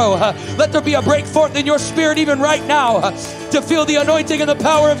tomorrow. Let there be a break forth in your spirit even right now to feel the anointing and the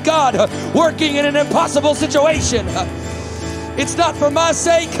power of God working in an impossible situation. It's not for my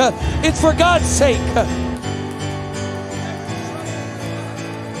sake, it's for God's sake.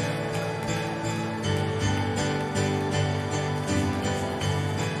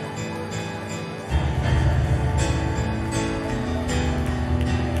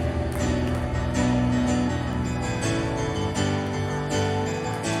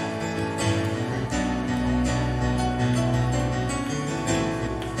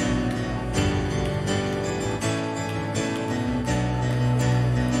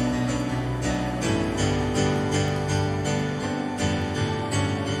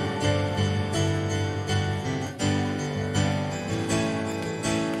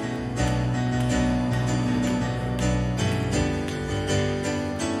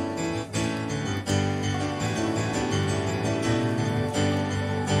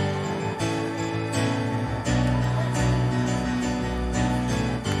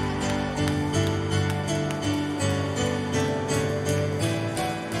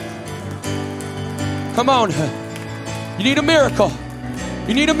 Come on. You need a miracle.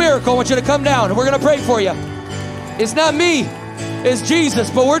 You need a miracle. I want you to come down and we're going to pray for you. It's not me, it's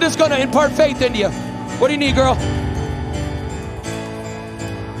Jesus, but we're just going to impart faith into you. What do you need, girl?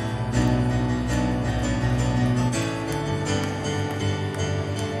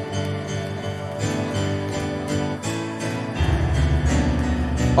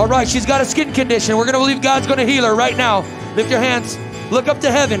 All right, she's got a skin condition. We're going to believe God's going to heal her right now. Lift your hands. Look up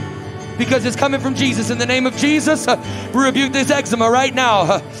to heaven because it's coming from Jesus. In the name of Jesus, we rebuke this eczema right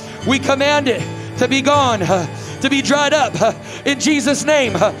now. We command it to be gone, to be dried up in Jesus'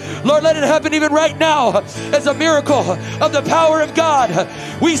 name. Lord, let it happen even right now as a miracle of the power of God.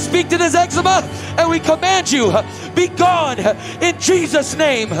 We speak to this eczema and we command you, be gone in Jesus'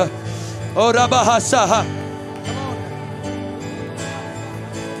 name. Oh, Rabahasa.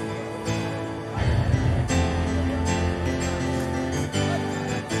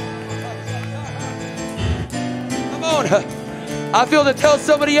 I feel to tell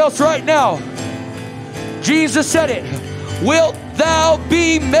somebody else right now. Jesus said it. Wilt thou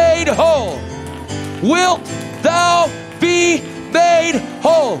be made whole? Wilt thou be made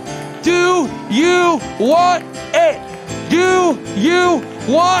whole? Do you want it? Do you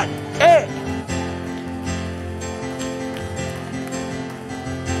want it?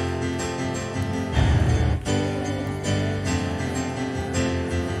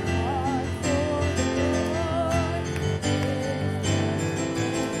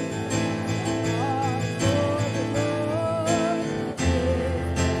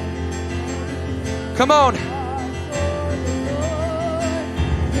 Come on.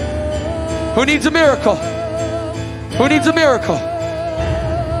 Who needs a miracle? Who needs a miracle?